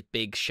Klopp and his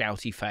big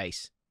shouty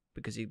face,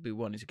 because he'd be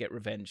wanting to get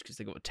revenge because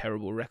they got a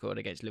terrible record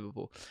against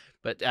Liverpool.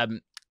 But,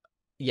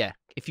 yeah,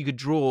 if you could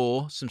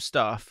draw some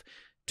stuff,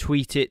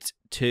 tweet it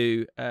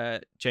to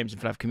James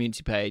and Flav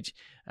community page.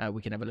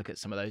 We can have a look at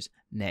some of those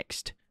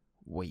next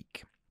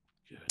week.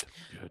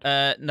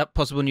 Good. Not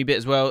possible new bit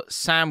as well.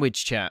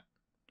 Sandwich chat.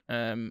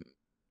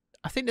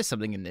 I think there's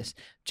something in this.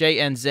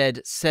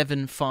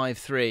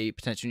 JNZ753,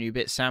 potential new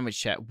bit, sandwich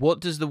chat. What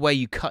does the way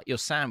you cut your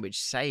sandwich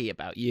say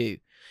about you?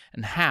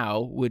 And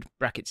how would,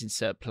 brackets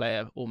insert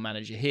player or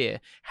manager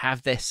here,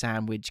 have their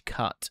sandwich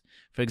cut?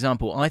 For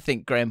example, I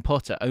think Graham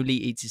Potter only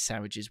eats his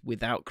sandwiches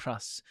without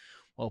crusts,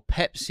 while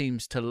Pep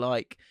seems to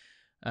like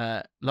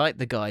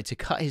the guy to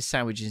cut his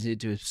sandwiches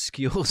into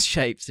obscure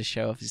shapes to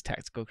show off his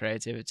tactical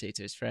creativity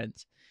to his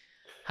friends.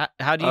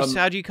 How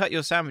do you cut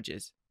your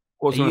sandwiches?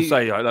 I was going to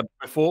say,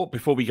 before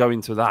we go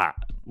into that,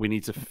 we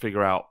need to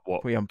figure out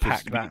what we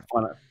unpack that.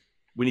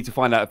 We need to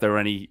find out if there are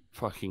any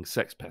fucking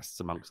sex pests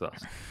amongst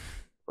us,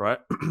 right?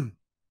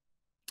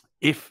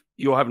 If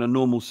you're having a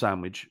normal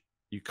sandwich,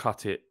 you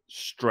cut it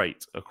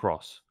straight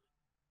across,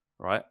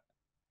 right?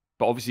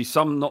 But obviously,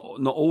 not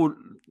all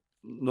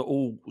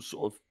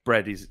sort of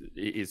bread is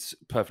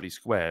perfectly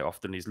square.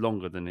 Often is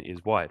longer than it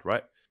is wide,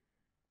 right?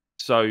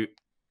 So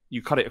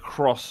you cut it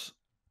across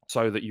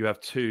so that you have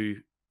two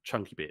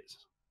chunky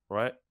bits.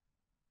 Right.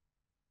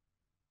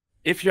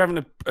 If you're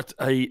having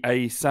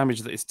a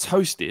sandwich that is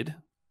toasted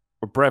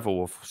or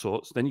Breville of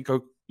sorts, then you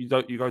go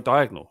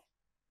diagonal.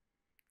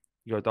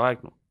 You go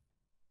diagonal.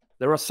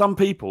 There are some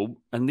people,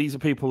 and these are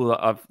people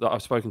that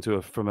I've spoken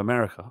to from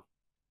America,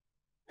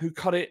 who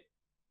cut it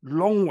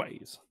long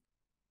ways.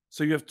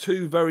 So you have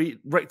two very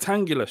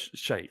rectangular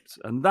shapes,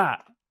 and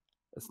that's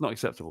not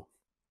acceptable.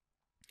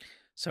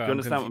 Sorry, do you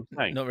understand what I'm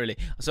saying? Not really.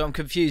 So I'm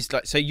confused.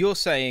 Like, so you're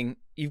saying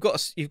you've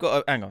got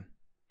a hang on.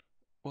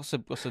 What's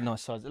a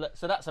nice size?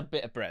 So that's a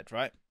bit of bread,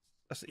 right?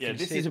 This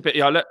is a bit.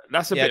 Yeah,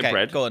 that's a bit of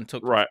bread. Go on,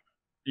 talk. Right,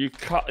 you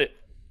cut it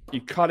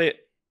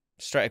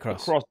straight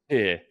across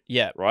here.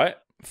 Yeah, right.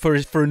 For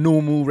a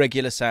normal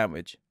regular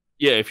sandwich.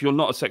 Yeah, if you're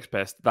not a sex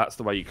pest, that's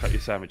the way you cut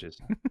your sandwiches,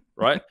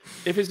 right?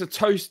 If it's a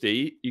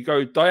toasty, you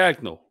go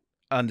diagonal.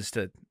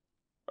 Understood.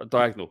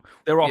 Diagonal.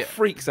 There are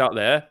freaks out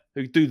there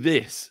who do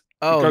this.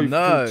 Oh go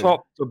no! From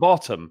top to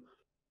bottom.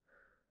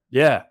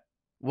 Yeah.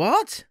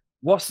 What?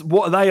 What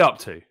are they up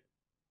to?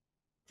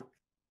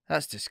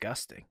 That's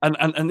disgusting.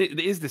 And it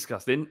is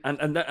disgusting.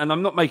 And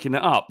I'm not making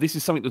it up. This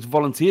is something that's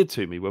volunteered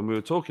to me when we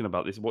were talking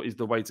about this. What is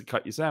the way to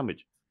cut your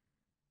sandwich?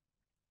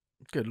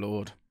 Good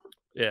Lord.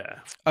 Yeah.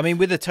 I mean,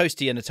 with a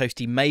toasty and a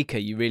toasty maker,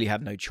 you really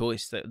have no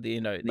choice. That the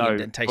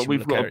indentation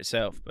will occur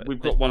itself. But we've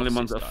got one of the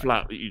ones that are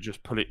flat that you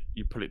just pull it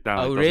down.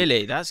 Oh,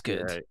 really? That's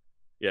good.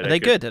 Yeah. Are they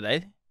good? Are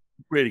they?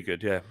 Really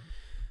good. Yeah.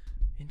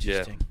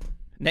 Interesting. Yeah.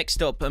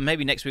 Next up, and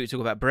maybe next week we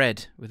talk about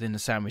bread within the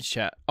sandwich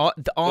chat.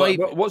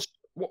 What's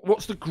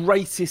the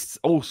greatest?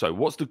 Also,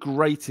 what's the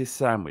greatest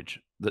sandwich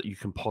that you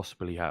can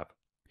possibly have?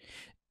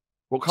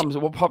 What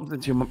pops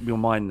into your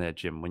mind there,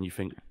 Jim, when you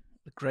think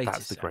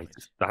that's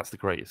the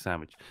greatest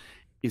sandwich?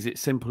 Is it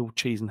simple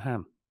cheese and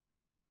ham?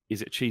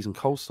 Is it cheese and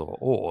coleslaw,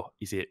 or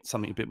is it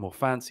something a bit more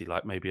fancy,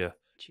 like maybe a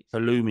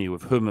halloumi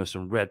with hummus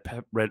and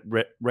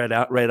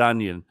red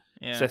onion,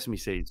 sesame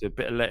seeds, a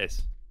bit of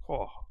lettuce?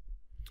 Oh.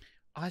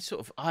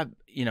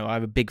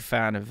 I'm a big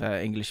fan of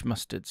English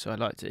mustard, so I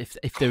like to.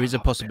 If there is a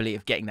possibility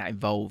of getting that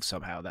involved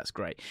somehow, that's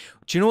great.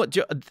 Do you know what?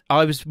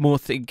 I was more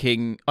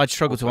thinking I'd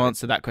struggle to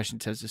answer that question in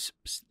terms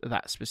of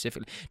that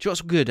specifically. Do you know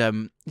what's good?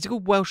 Is it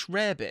called Welsh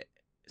rarebit?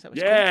 Is that what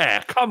it's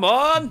called? Come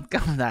on!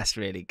 That's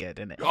really good,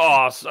 isn't it?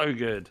 Oh, so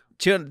good.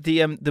 Do you know,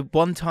 the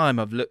one time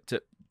I've looked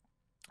at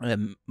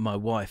my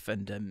wife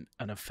and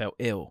I felt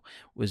ill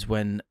was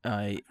when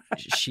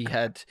she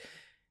had.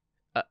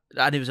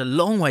 And it was a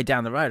long way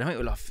down the road. I think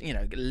it was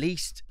at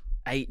least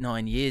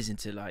 8-9 years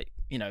into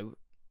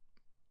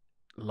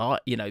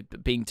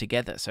being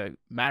together, so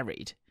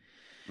married.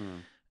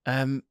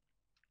 I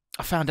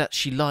found out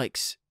she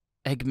likes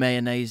egg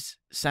mayonnaise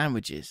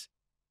sandwiches,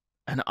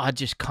 and I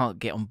just can't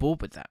get on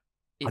board with that.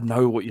 I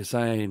know what you're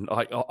saying.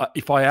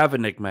 If I have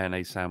an egg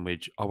mayonnaise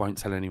sandwich, I won't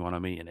tell anyone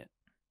I'm eating it.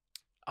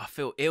 I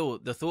feel ill.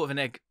 The thought of an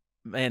egg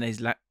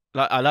mayonnaise.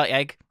 I like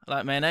egg, I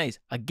like mayonnaise.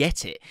 I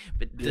get it,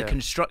 but the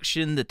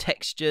construction, the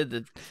texture,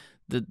 the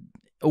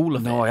all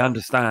of it. No, I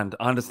understand.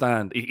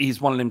 It is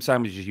one of them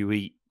sandwiches you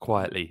eat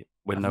quietly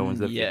when no one's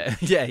looking.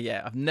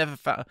 Yeah. I've never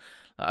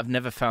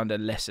found her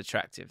less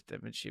attractive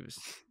than when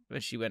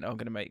she went,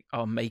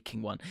 I'm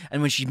making one,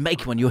 and when she's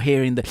making one, you're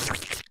hearing the.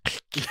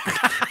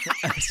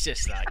 It's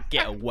just like,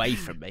 get away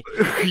from me.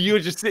 You were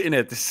just sitting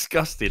there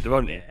disgusted,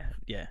 weren't you?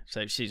 Yeah.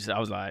 So I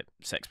was like,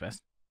 sex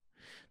pest.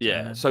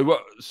 Yeah. So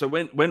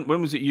when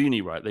was it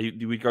uni, right?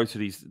 We go to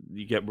these.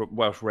 You get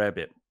Welsh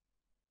rarebit,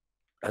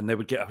 and they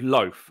would get a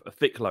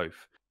thick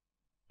loaf,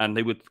 and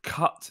they would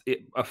cut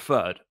it a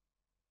third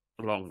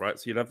long, right?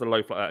 So you'd have the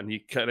loaf like that, and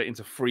you cut it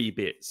into 3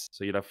 bits.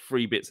 So you'd have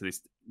 3 bits of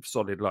this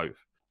solid loaf,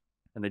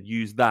 and they'd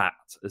use that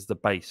as the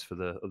base for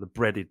the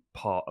breaded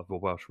part of a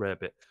Welsh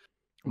rarebit.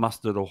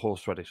 Mustard or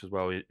horseradish as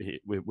well. Oh man, I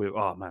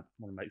want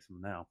to make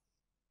some now.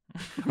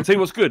 I'll tell you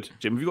what's good,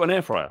 Jim. Have you got an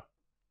air fryer?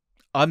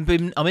 I'm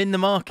in the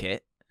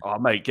market. Oh,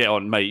 mate, get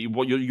on, mate.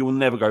 You'll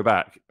never go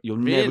back. You'll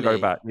never go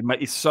back.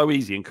 It's so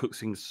easy and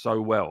cooks things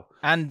so well.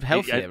 And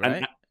healthier,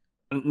 right?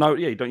 No,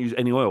 you don't use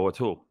any oil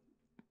at all.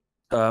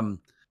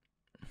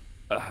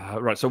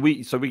 Right, so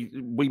we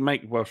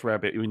make Welsh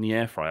rarebit in the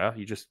air fryer.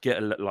 You just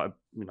get what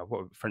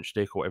French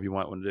stick or whatever you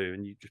might want to do,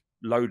 and you just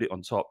load it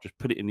on top. Just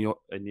put it in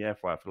the air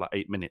fryer for like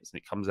 8 minutes,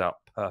 and it comes out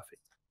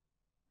perfect.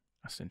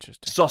 That's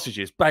interesting.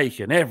 Sausages,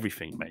 bacon,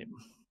 everything, mate.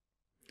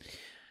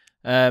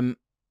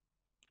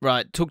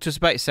 Right, talk to us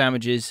about your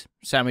sandwiches.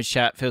 Sandwich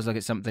chat feels like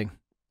it's something.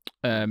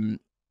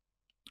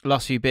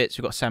 Last few bits,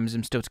 we've got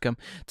Samism still to come.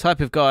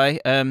 Type of guy.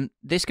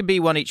 This can be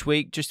one each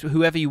week, just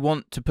whoever you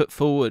want to put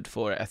forward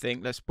for it, I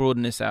think. Let's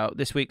broaden this out.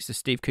 This week's the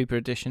Steve Cooper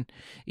edition.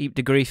 Eat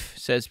de Grief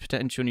says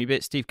potential new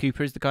bit. Steve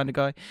Cooper is the kind of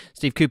guy.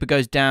 Steve Cooper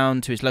goes down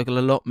to his local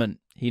allotment.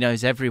 He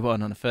knows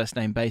everyone on a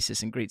first-name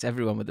basis and greets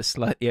everyone with a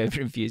slightly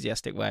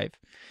over-enthusiastic wave.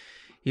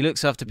 He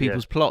looks after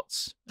people's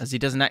plots, as he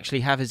doesn't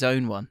actually have his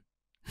own one.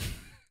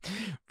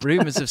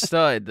 Rumours have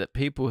started that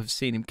people have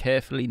seen him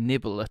carefully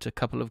nibble at a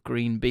couple of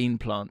green bean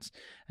plants,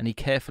 and he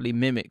carefully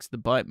mimics the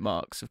bite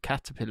marks of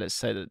caterpillars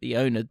so that the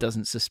owner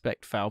doesn't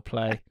suspect foul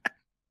play.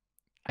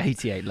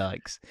 88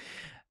 likes.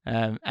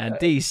 And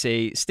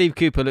DC, Steve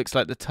Cooper looks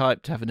like the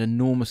type to have an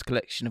enormous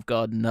collection of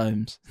garden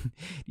gnomes.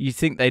 You'd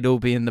think they'd all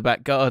be in the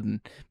back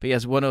garden, but he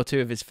has one or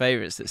two of his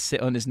favourites that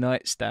sit on his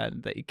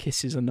nightstand that he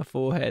kisses on the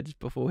forehead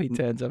before he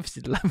turns off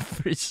his lamp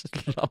for his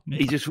slumber.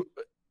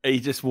 He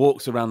just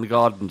walks around the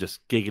garden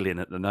just giggling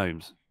at the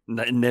gnomes.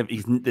 They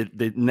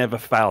never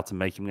fail to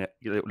make him have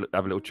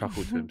a little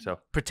chuckle to himself.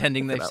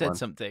 Pretending they've said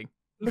something.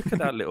 Look at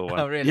that little one.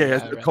 Oh, really? Yeah, he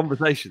has little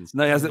conversations.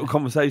 No, he has little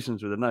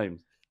conversations with the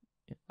gnomes.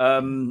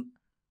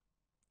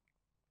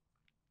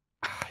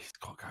 He's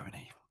got to go, isn't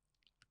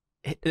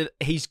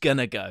he? He's going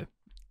to go.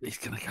 He's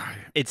going to go.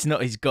 It's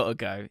not he's got to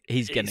go.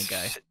 He's going to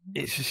go.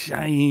 It's a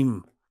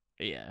shame.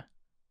 Yeah.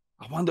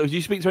 I wonder, do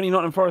you speak to any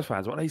Nottingham Forest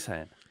fans? What are they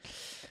saying?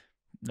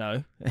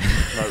 No.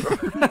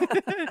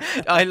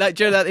 I like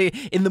Joe that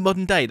in the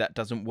modern day that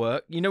doesn't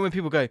work. You know when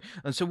people go,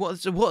 and so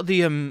what are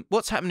the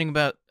what's happening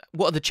about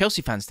what are the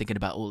Chelsea fans thinking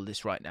about all of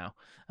this right now?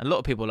 And a lot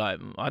of people are like,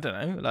 I don't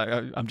know, like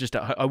I'm just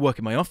I work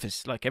in my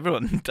office like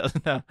everyone does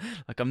now.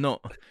 Like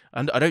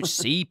I don't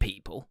see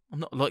people.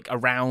 I'm not like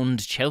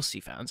around Chelsea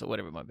fans or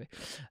whatever it might be.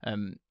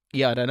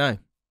 Yeah, I don't know.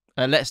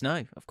 Let us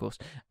know, of course.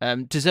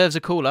 Deserves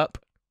a call up.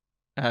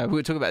 We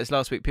were talking about this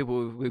last week.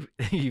 People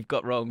you've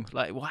got wrong.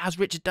 Like, well, how's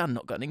Richard Dunn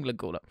not got an England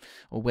call up?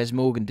 Or Wes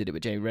Morgan did it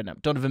with Jamie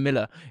Redknapp. Donovan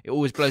Miller. It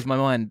always blows my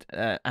mind.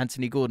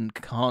 Anthony Gordon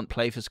can't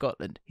play for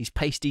Scotland. He's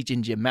pasty,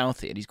 ginger,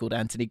 mouthy, and he's called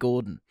Anthony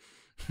Gordon.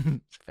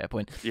 Fair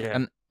point. Yeah.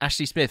 And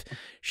Ashley Smith.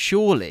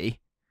 Surely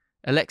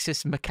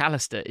Alexis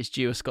McAllister is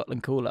due a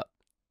Scotland call up.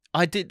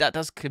 That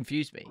does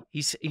confuse me.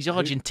 He's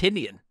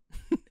Argentinian.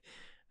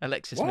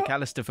 Alexis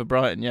McAllister for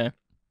Brighton. Yeah.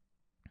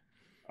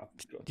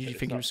 Did you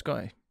think he was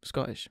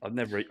Scottish? I've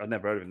never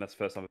heard of him. That's the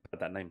first time I've heard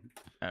that name.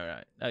 All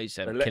right. Oh, you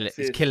said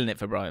he's killing it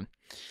for Brian.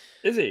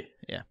 Is he?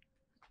 Yeah.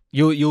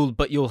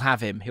 You'll have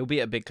him. He'll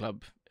be at a big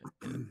club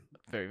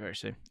very, very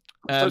soon.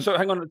 So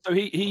hang on. So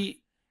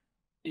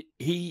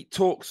he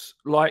talks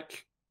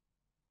like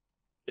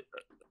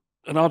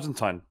an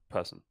Argentine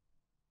person.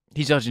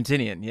 He's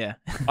Argentinian, yeah.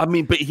 I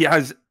mean, but he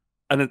has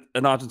an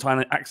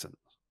Argentine accent.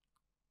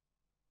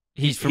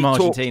 He's from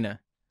Argentina.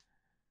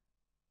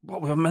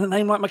 What, with a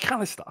name like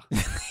McAllister?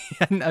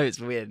 I know,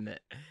 it's weird, isn't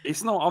it?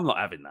 It's not. I'm not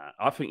having that.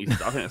 I think he's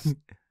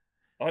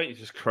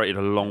just created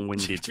a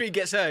long-winded. He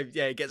gets home.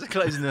 Yeah, he gets a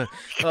closing.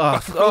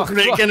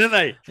 Again, isn't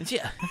they?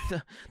 Yeah,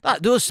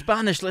 those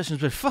Spanish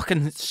lessons were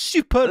fucking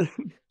super,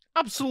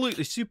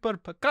 absolutely super.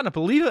 I can't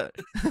believe it.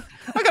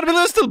 I can't believe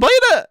I'm still buying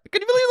it.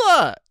 Can you believe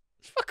that?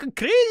 It's fucking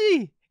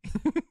crazy.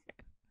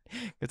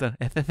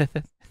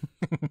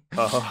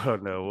 Oh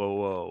no!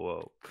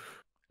 Whoa!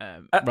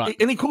 Right.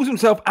 And he calls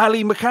himself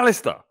Ali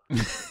McAllister.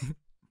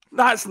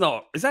 That's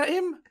not. Is that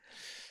him?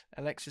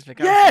 Alexis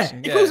McAllister.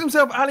 Yeah, he calls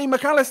himself Ali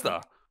McAllister.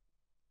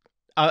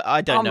 I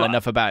don't know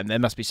enough about him. There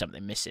must be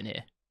something missing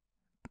here.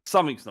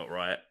 Something's not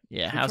right.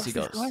 Yeah, how's he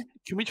got?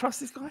 Can we trust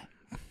this guy?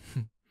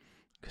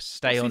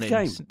 Stay on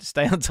him.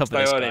 Stay on top of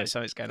this guy.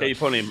 Something's going on.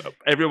 Keep on him.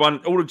 Everyone,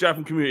 all the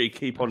Japan community,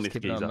 keep on this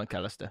geezer. On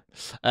McAllister.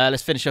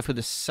 Let's finish off with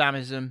the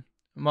Samism.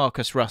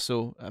 Marcus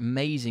Russell,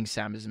 amazing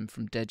Samism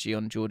from Deji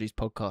on Geordie's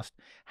podcast.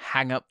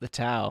 Hang up the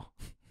towel.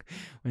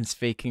 When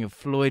speaking of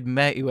Floyd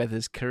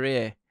Mayweather's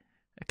career,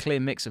 a clear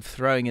mix of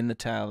throwing in the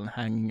towel and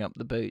hanging up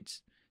the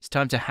boots. It's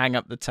time to hang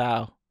up the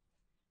towel.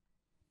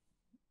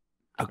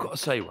 I've got to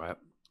say, right,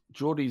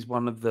 Geordie's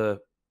one of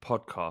the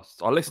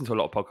podcasts. I listen to a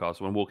lot of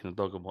podcasts when walking the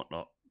dog and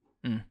whatnot.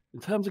 In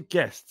terms of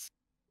guests,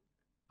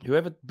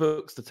 whoever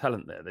books the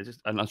talent there,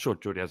 and I'm sure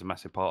Geordie has a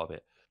massive part of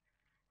it.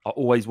 I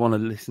always want to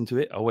listen to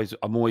it.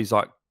 I'm always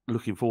like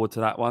looking forward to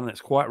that one. It's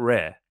quite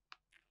rare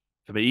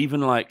for me.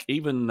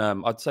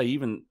 I'd say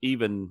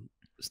even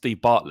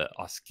Steve Bartlett,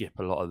 I skip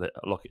a lot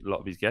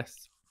of his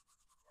guests.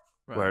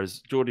 Right.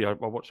 Whereas Geordie, I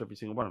watch every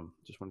single one of them.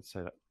 Just wanted to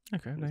say that.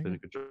 Okay, it's been a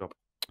good job.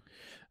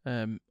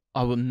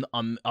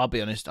 I'll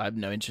be honest. I have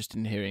no interest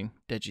in hearing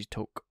Deji's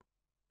talk.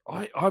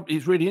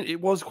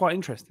 It was quite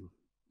interesting.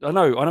 I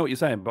know what you're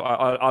saying, but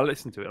I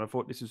listened to it and I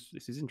thought this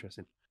is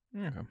interesting.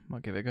 Yeah,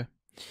 might give it a go.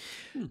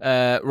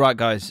 Right,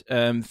 guys.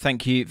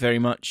 Thank you very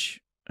much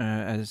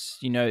As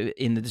you know,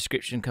 in the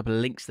description, a couple of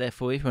links there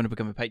for you. If you want to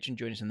become a patron,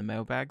 join us in the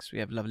mailbags. We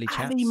have lovely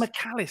chats. Ali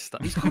McAllister.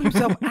 He's called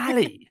himself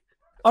Ali.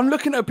 I'm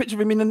looking at a picture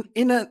of him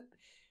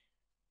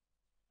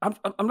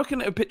I'm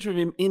looking at a picture of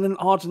him in an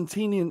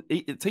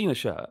Argentinian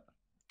shirt.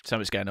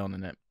 Something's going on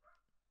in it.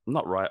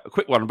 Not right. A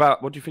quick one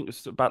about what do you think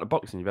about the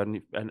boxing? You had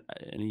any?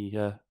 Do you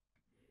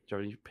have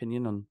any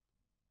opinion on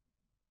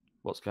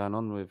what's going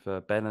on with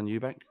Ben and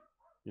Eubank?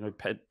 You know,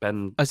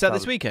 Ben. Is that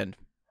this weekend?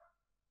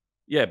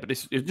 Yeah, but do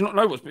you not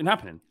know what's been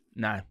happening?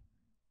 No.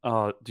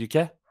 Do you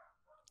care?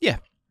 Yeah.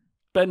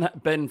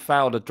 Ben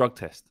failed a drug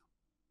test,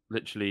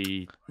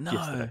 literally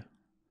yesterday.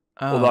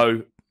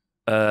 Oh.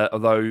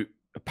 Although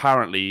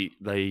apparently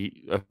they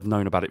have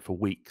known about it for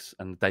weeks,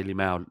 and the Daily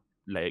Mail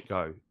let it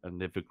go,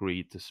 and they've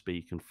agreed to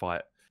speak and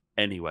fight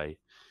anyway.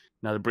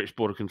 Now the British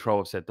Board of Control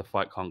have said the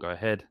fight can't go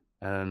ahead,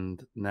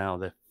 and now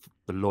the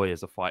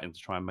lawyers are fighting to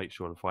try and make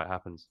sure the fight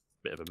happens.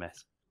 Bit of a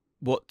mess.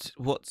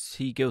 What's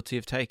he guilty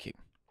of taking?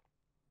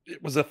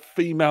 It was a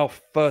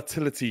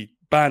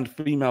banned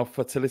female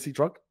fertility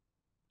drug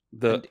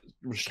that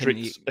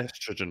restricts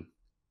estrogen.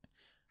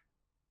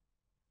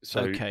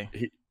 So okay.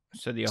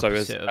 So the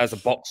opposite. As a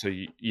boxer,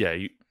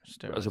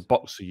 as a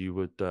boxer, you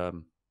would.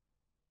 No,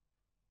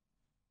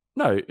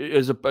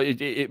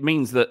 it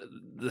means that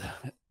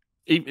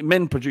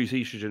men produce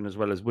estrogen as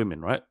well as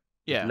women, right?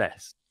 Yeah.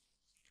 Less.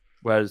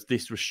 Whereas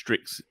this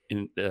restricts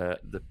in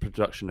the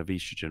production of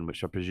estrogen,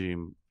 which I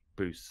presume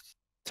boosts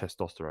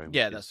testosterone.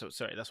 Yeah, that's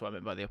what I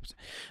meant by the opposite.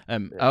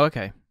 Oh,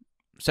 okay.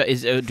 So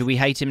do we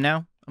hate him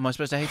now? Am I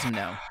supposed to hate him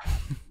now?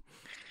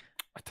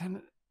 I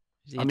don't.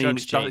 I mean,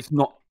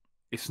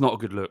 it's not a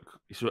good look.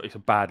 It's a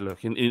bad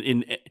look.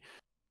 In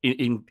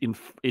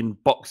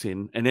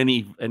boxing and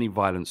any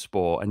violent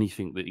sport,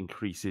 anything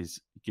that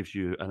gives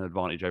you an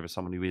advantage over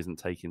someone who isn't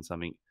taking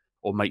something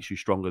or makes you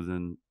stronger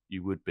than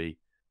you would be,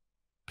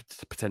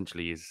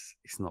 potentially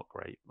it's not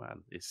great,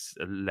 man. It's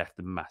left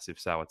a massive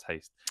sour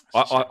taste.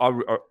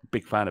 I'm a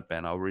big fan of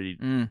Ben.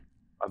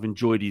 I've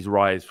enjoyed his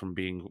rise from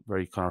being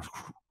very kind of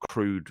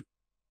crude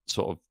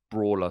sort of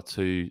brawler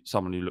to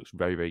someone who looks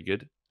very, very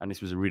good. And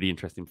this was a really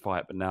interesting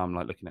fight, but now I'm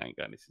like looking at it and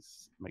going,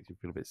 makes me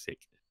feel a bit sick.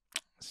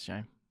 It's a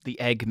shame. The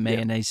egg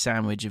mayonnaise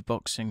sandwich of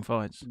boxing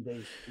fights.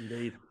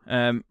 Indeed.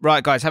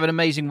 Right, guys, have an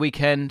amazing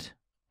weekend.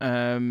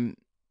 Come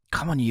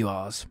on, you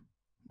R's.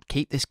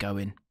 Keep this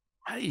going.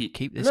 Hey,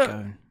 keep this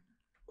going.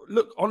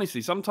 Look,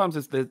 honestly, sometimes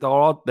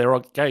there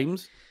are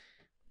games,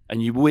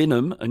 and you win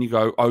them, and you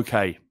go,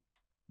 okay,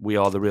 we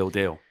are the real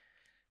deal.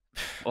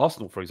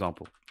 Arsenal, for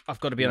example. I've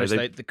got to be honest,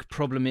 though, the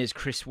problem is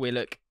Chris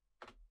Willock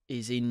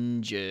is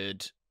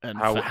injured, and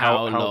for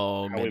how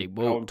long, and he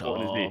walked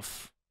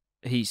off.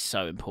 He's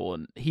so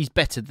important. He's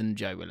better than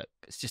Joe Willock.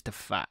 It's just a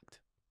fact.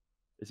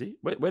 Is he?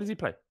 Where does he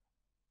play?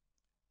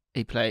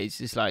 He plays.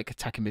 It's like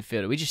attacking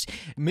midfielder.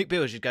 Mick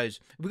Beale just goes,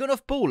 "We got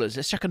enough ballers.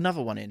 Let's chuck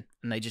another one in,"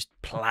 and they just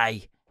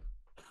play.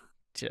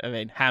 Do you know what I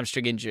mean?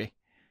 Hamstring injury.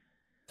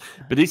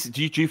 But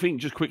do you think,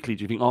 just quickly,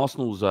 do you think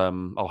Arsenal's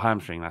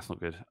hamstring? That's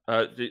not good.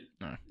 No. Do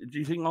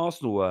you think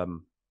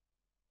Arsenal?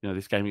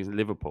 This game is at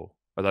Liverpool,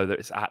 although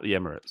it's at the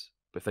Emirates.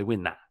 But if they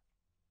win that,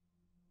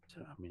 do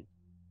you know what I mean?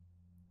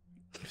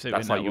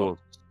 That's like your.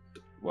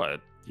 Well,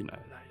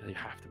 they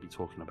have to be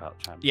talking about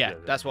champions. Yeah,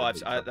 that's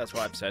what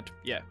I've said.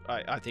 Yeah,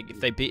 I think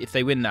if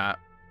they win that,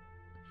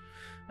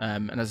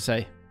 and as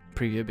I say,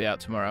 preview will be out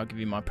tomorrow. I'll give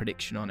you my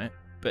prediction on it.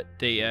 But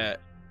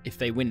if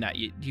they win that,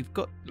 you've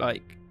got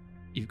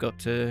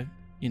to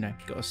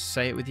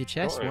say it with your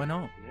chest. Why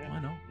not? Yeah. Why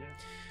not?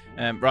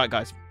 Yeah. Right,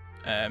 guys.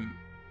 I'm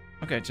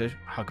going to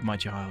hug my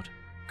child.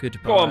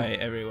 Goodbye,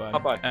 everyone.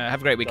 Bye-bye.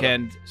 Have a great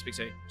weekend. Speak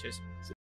soon. Cheers.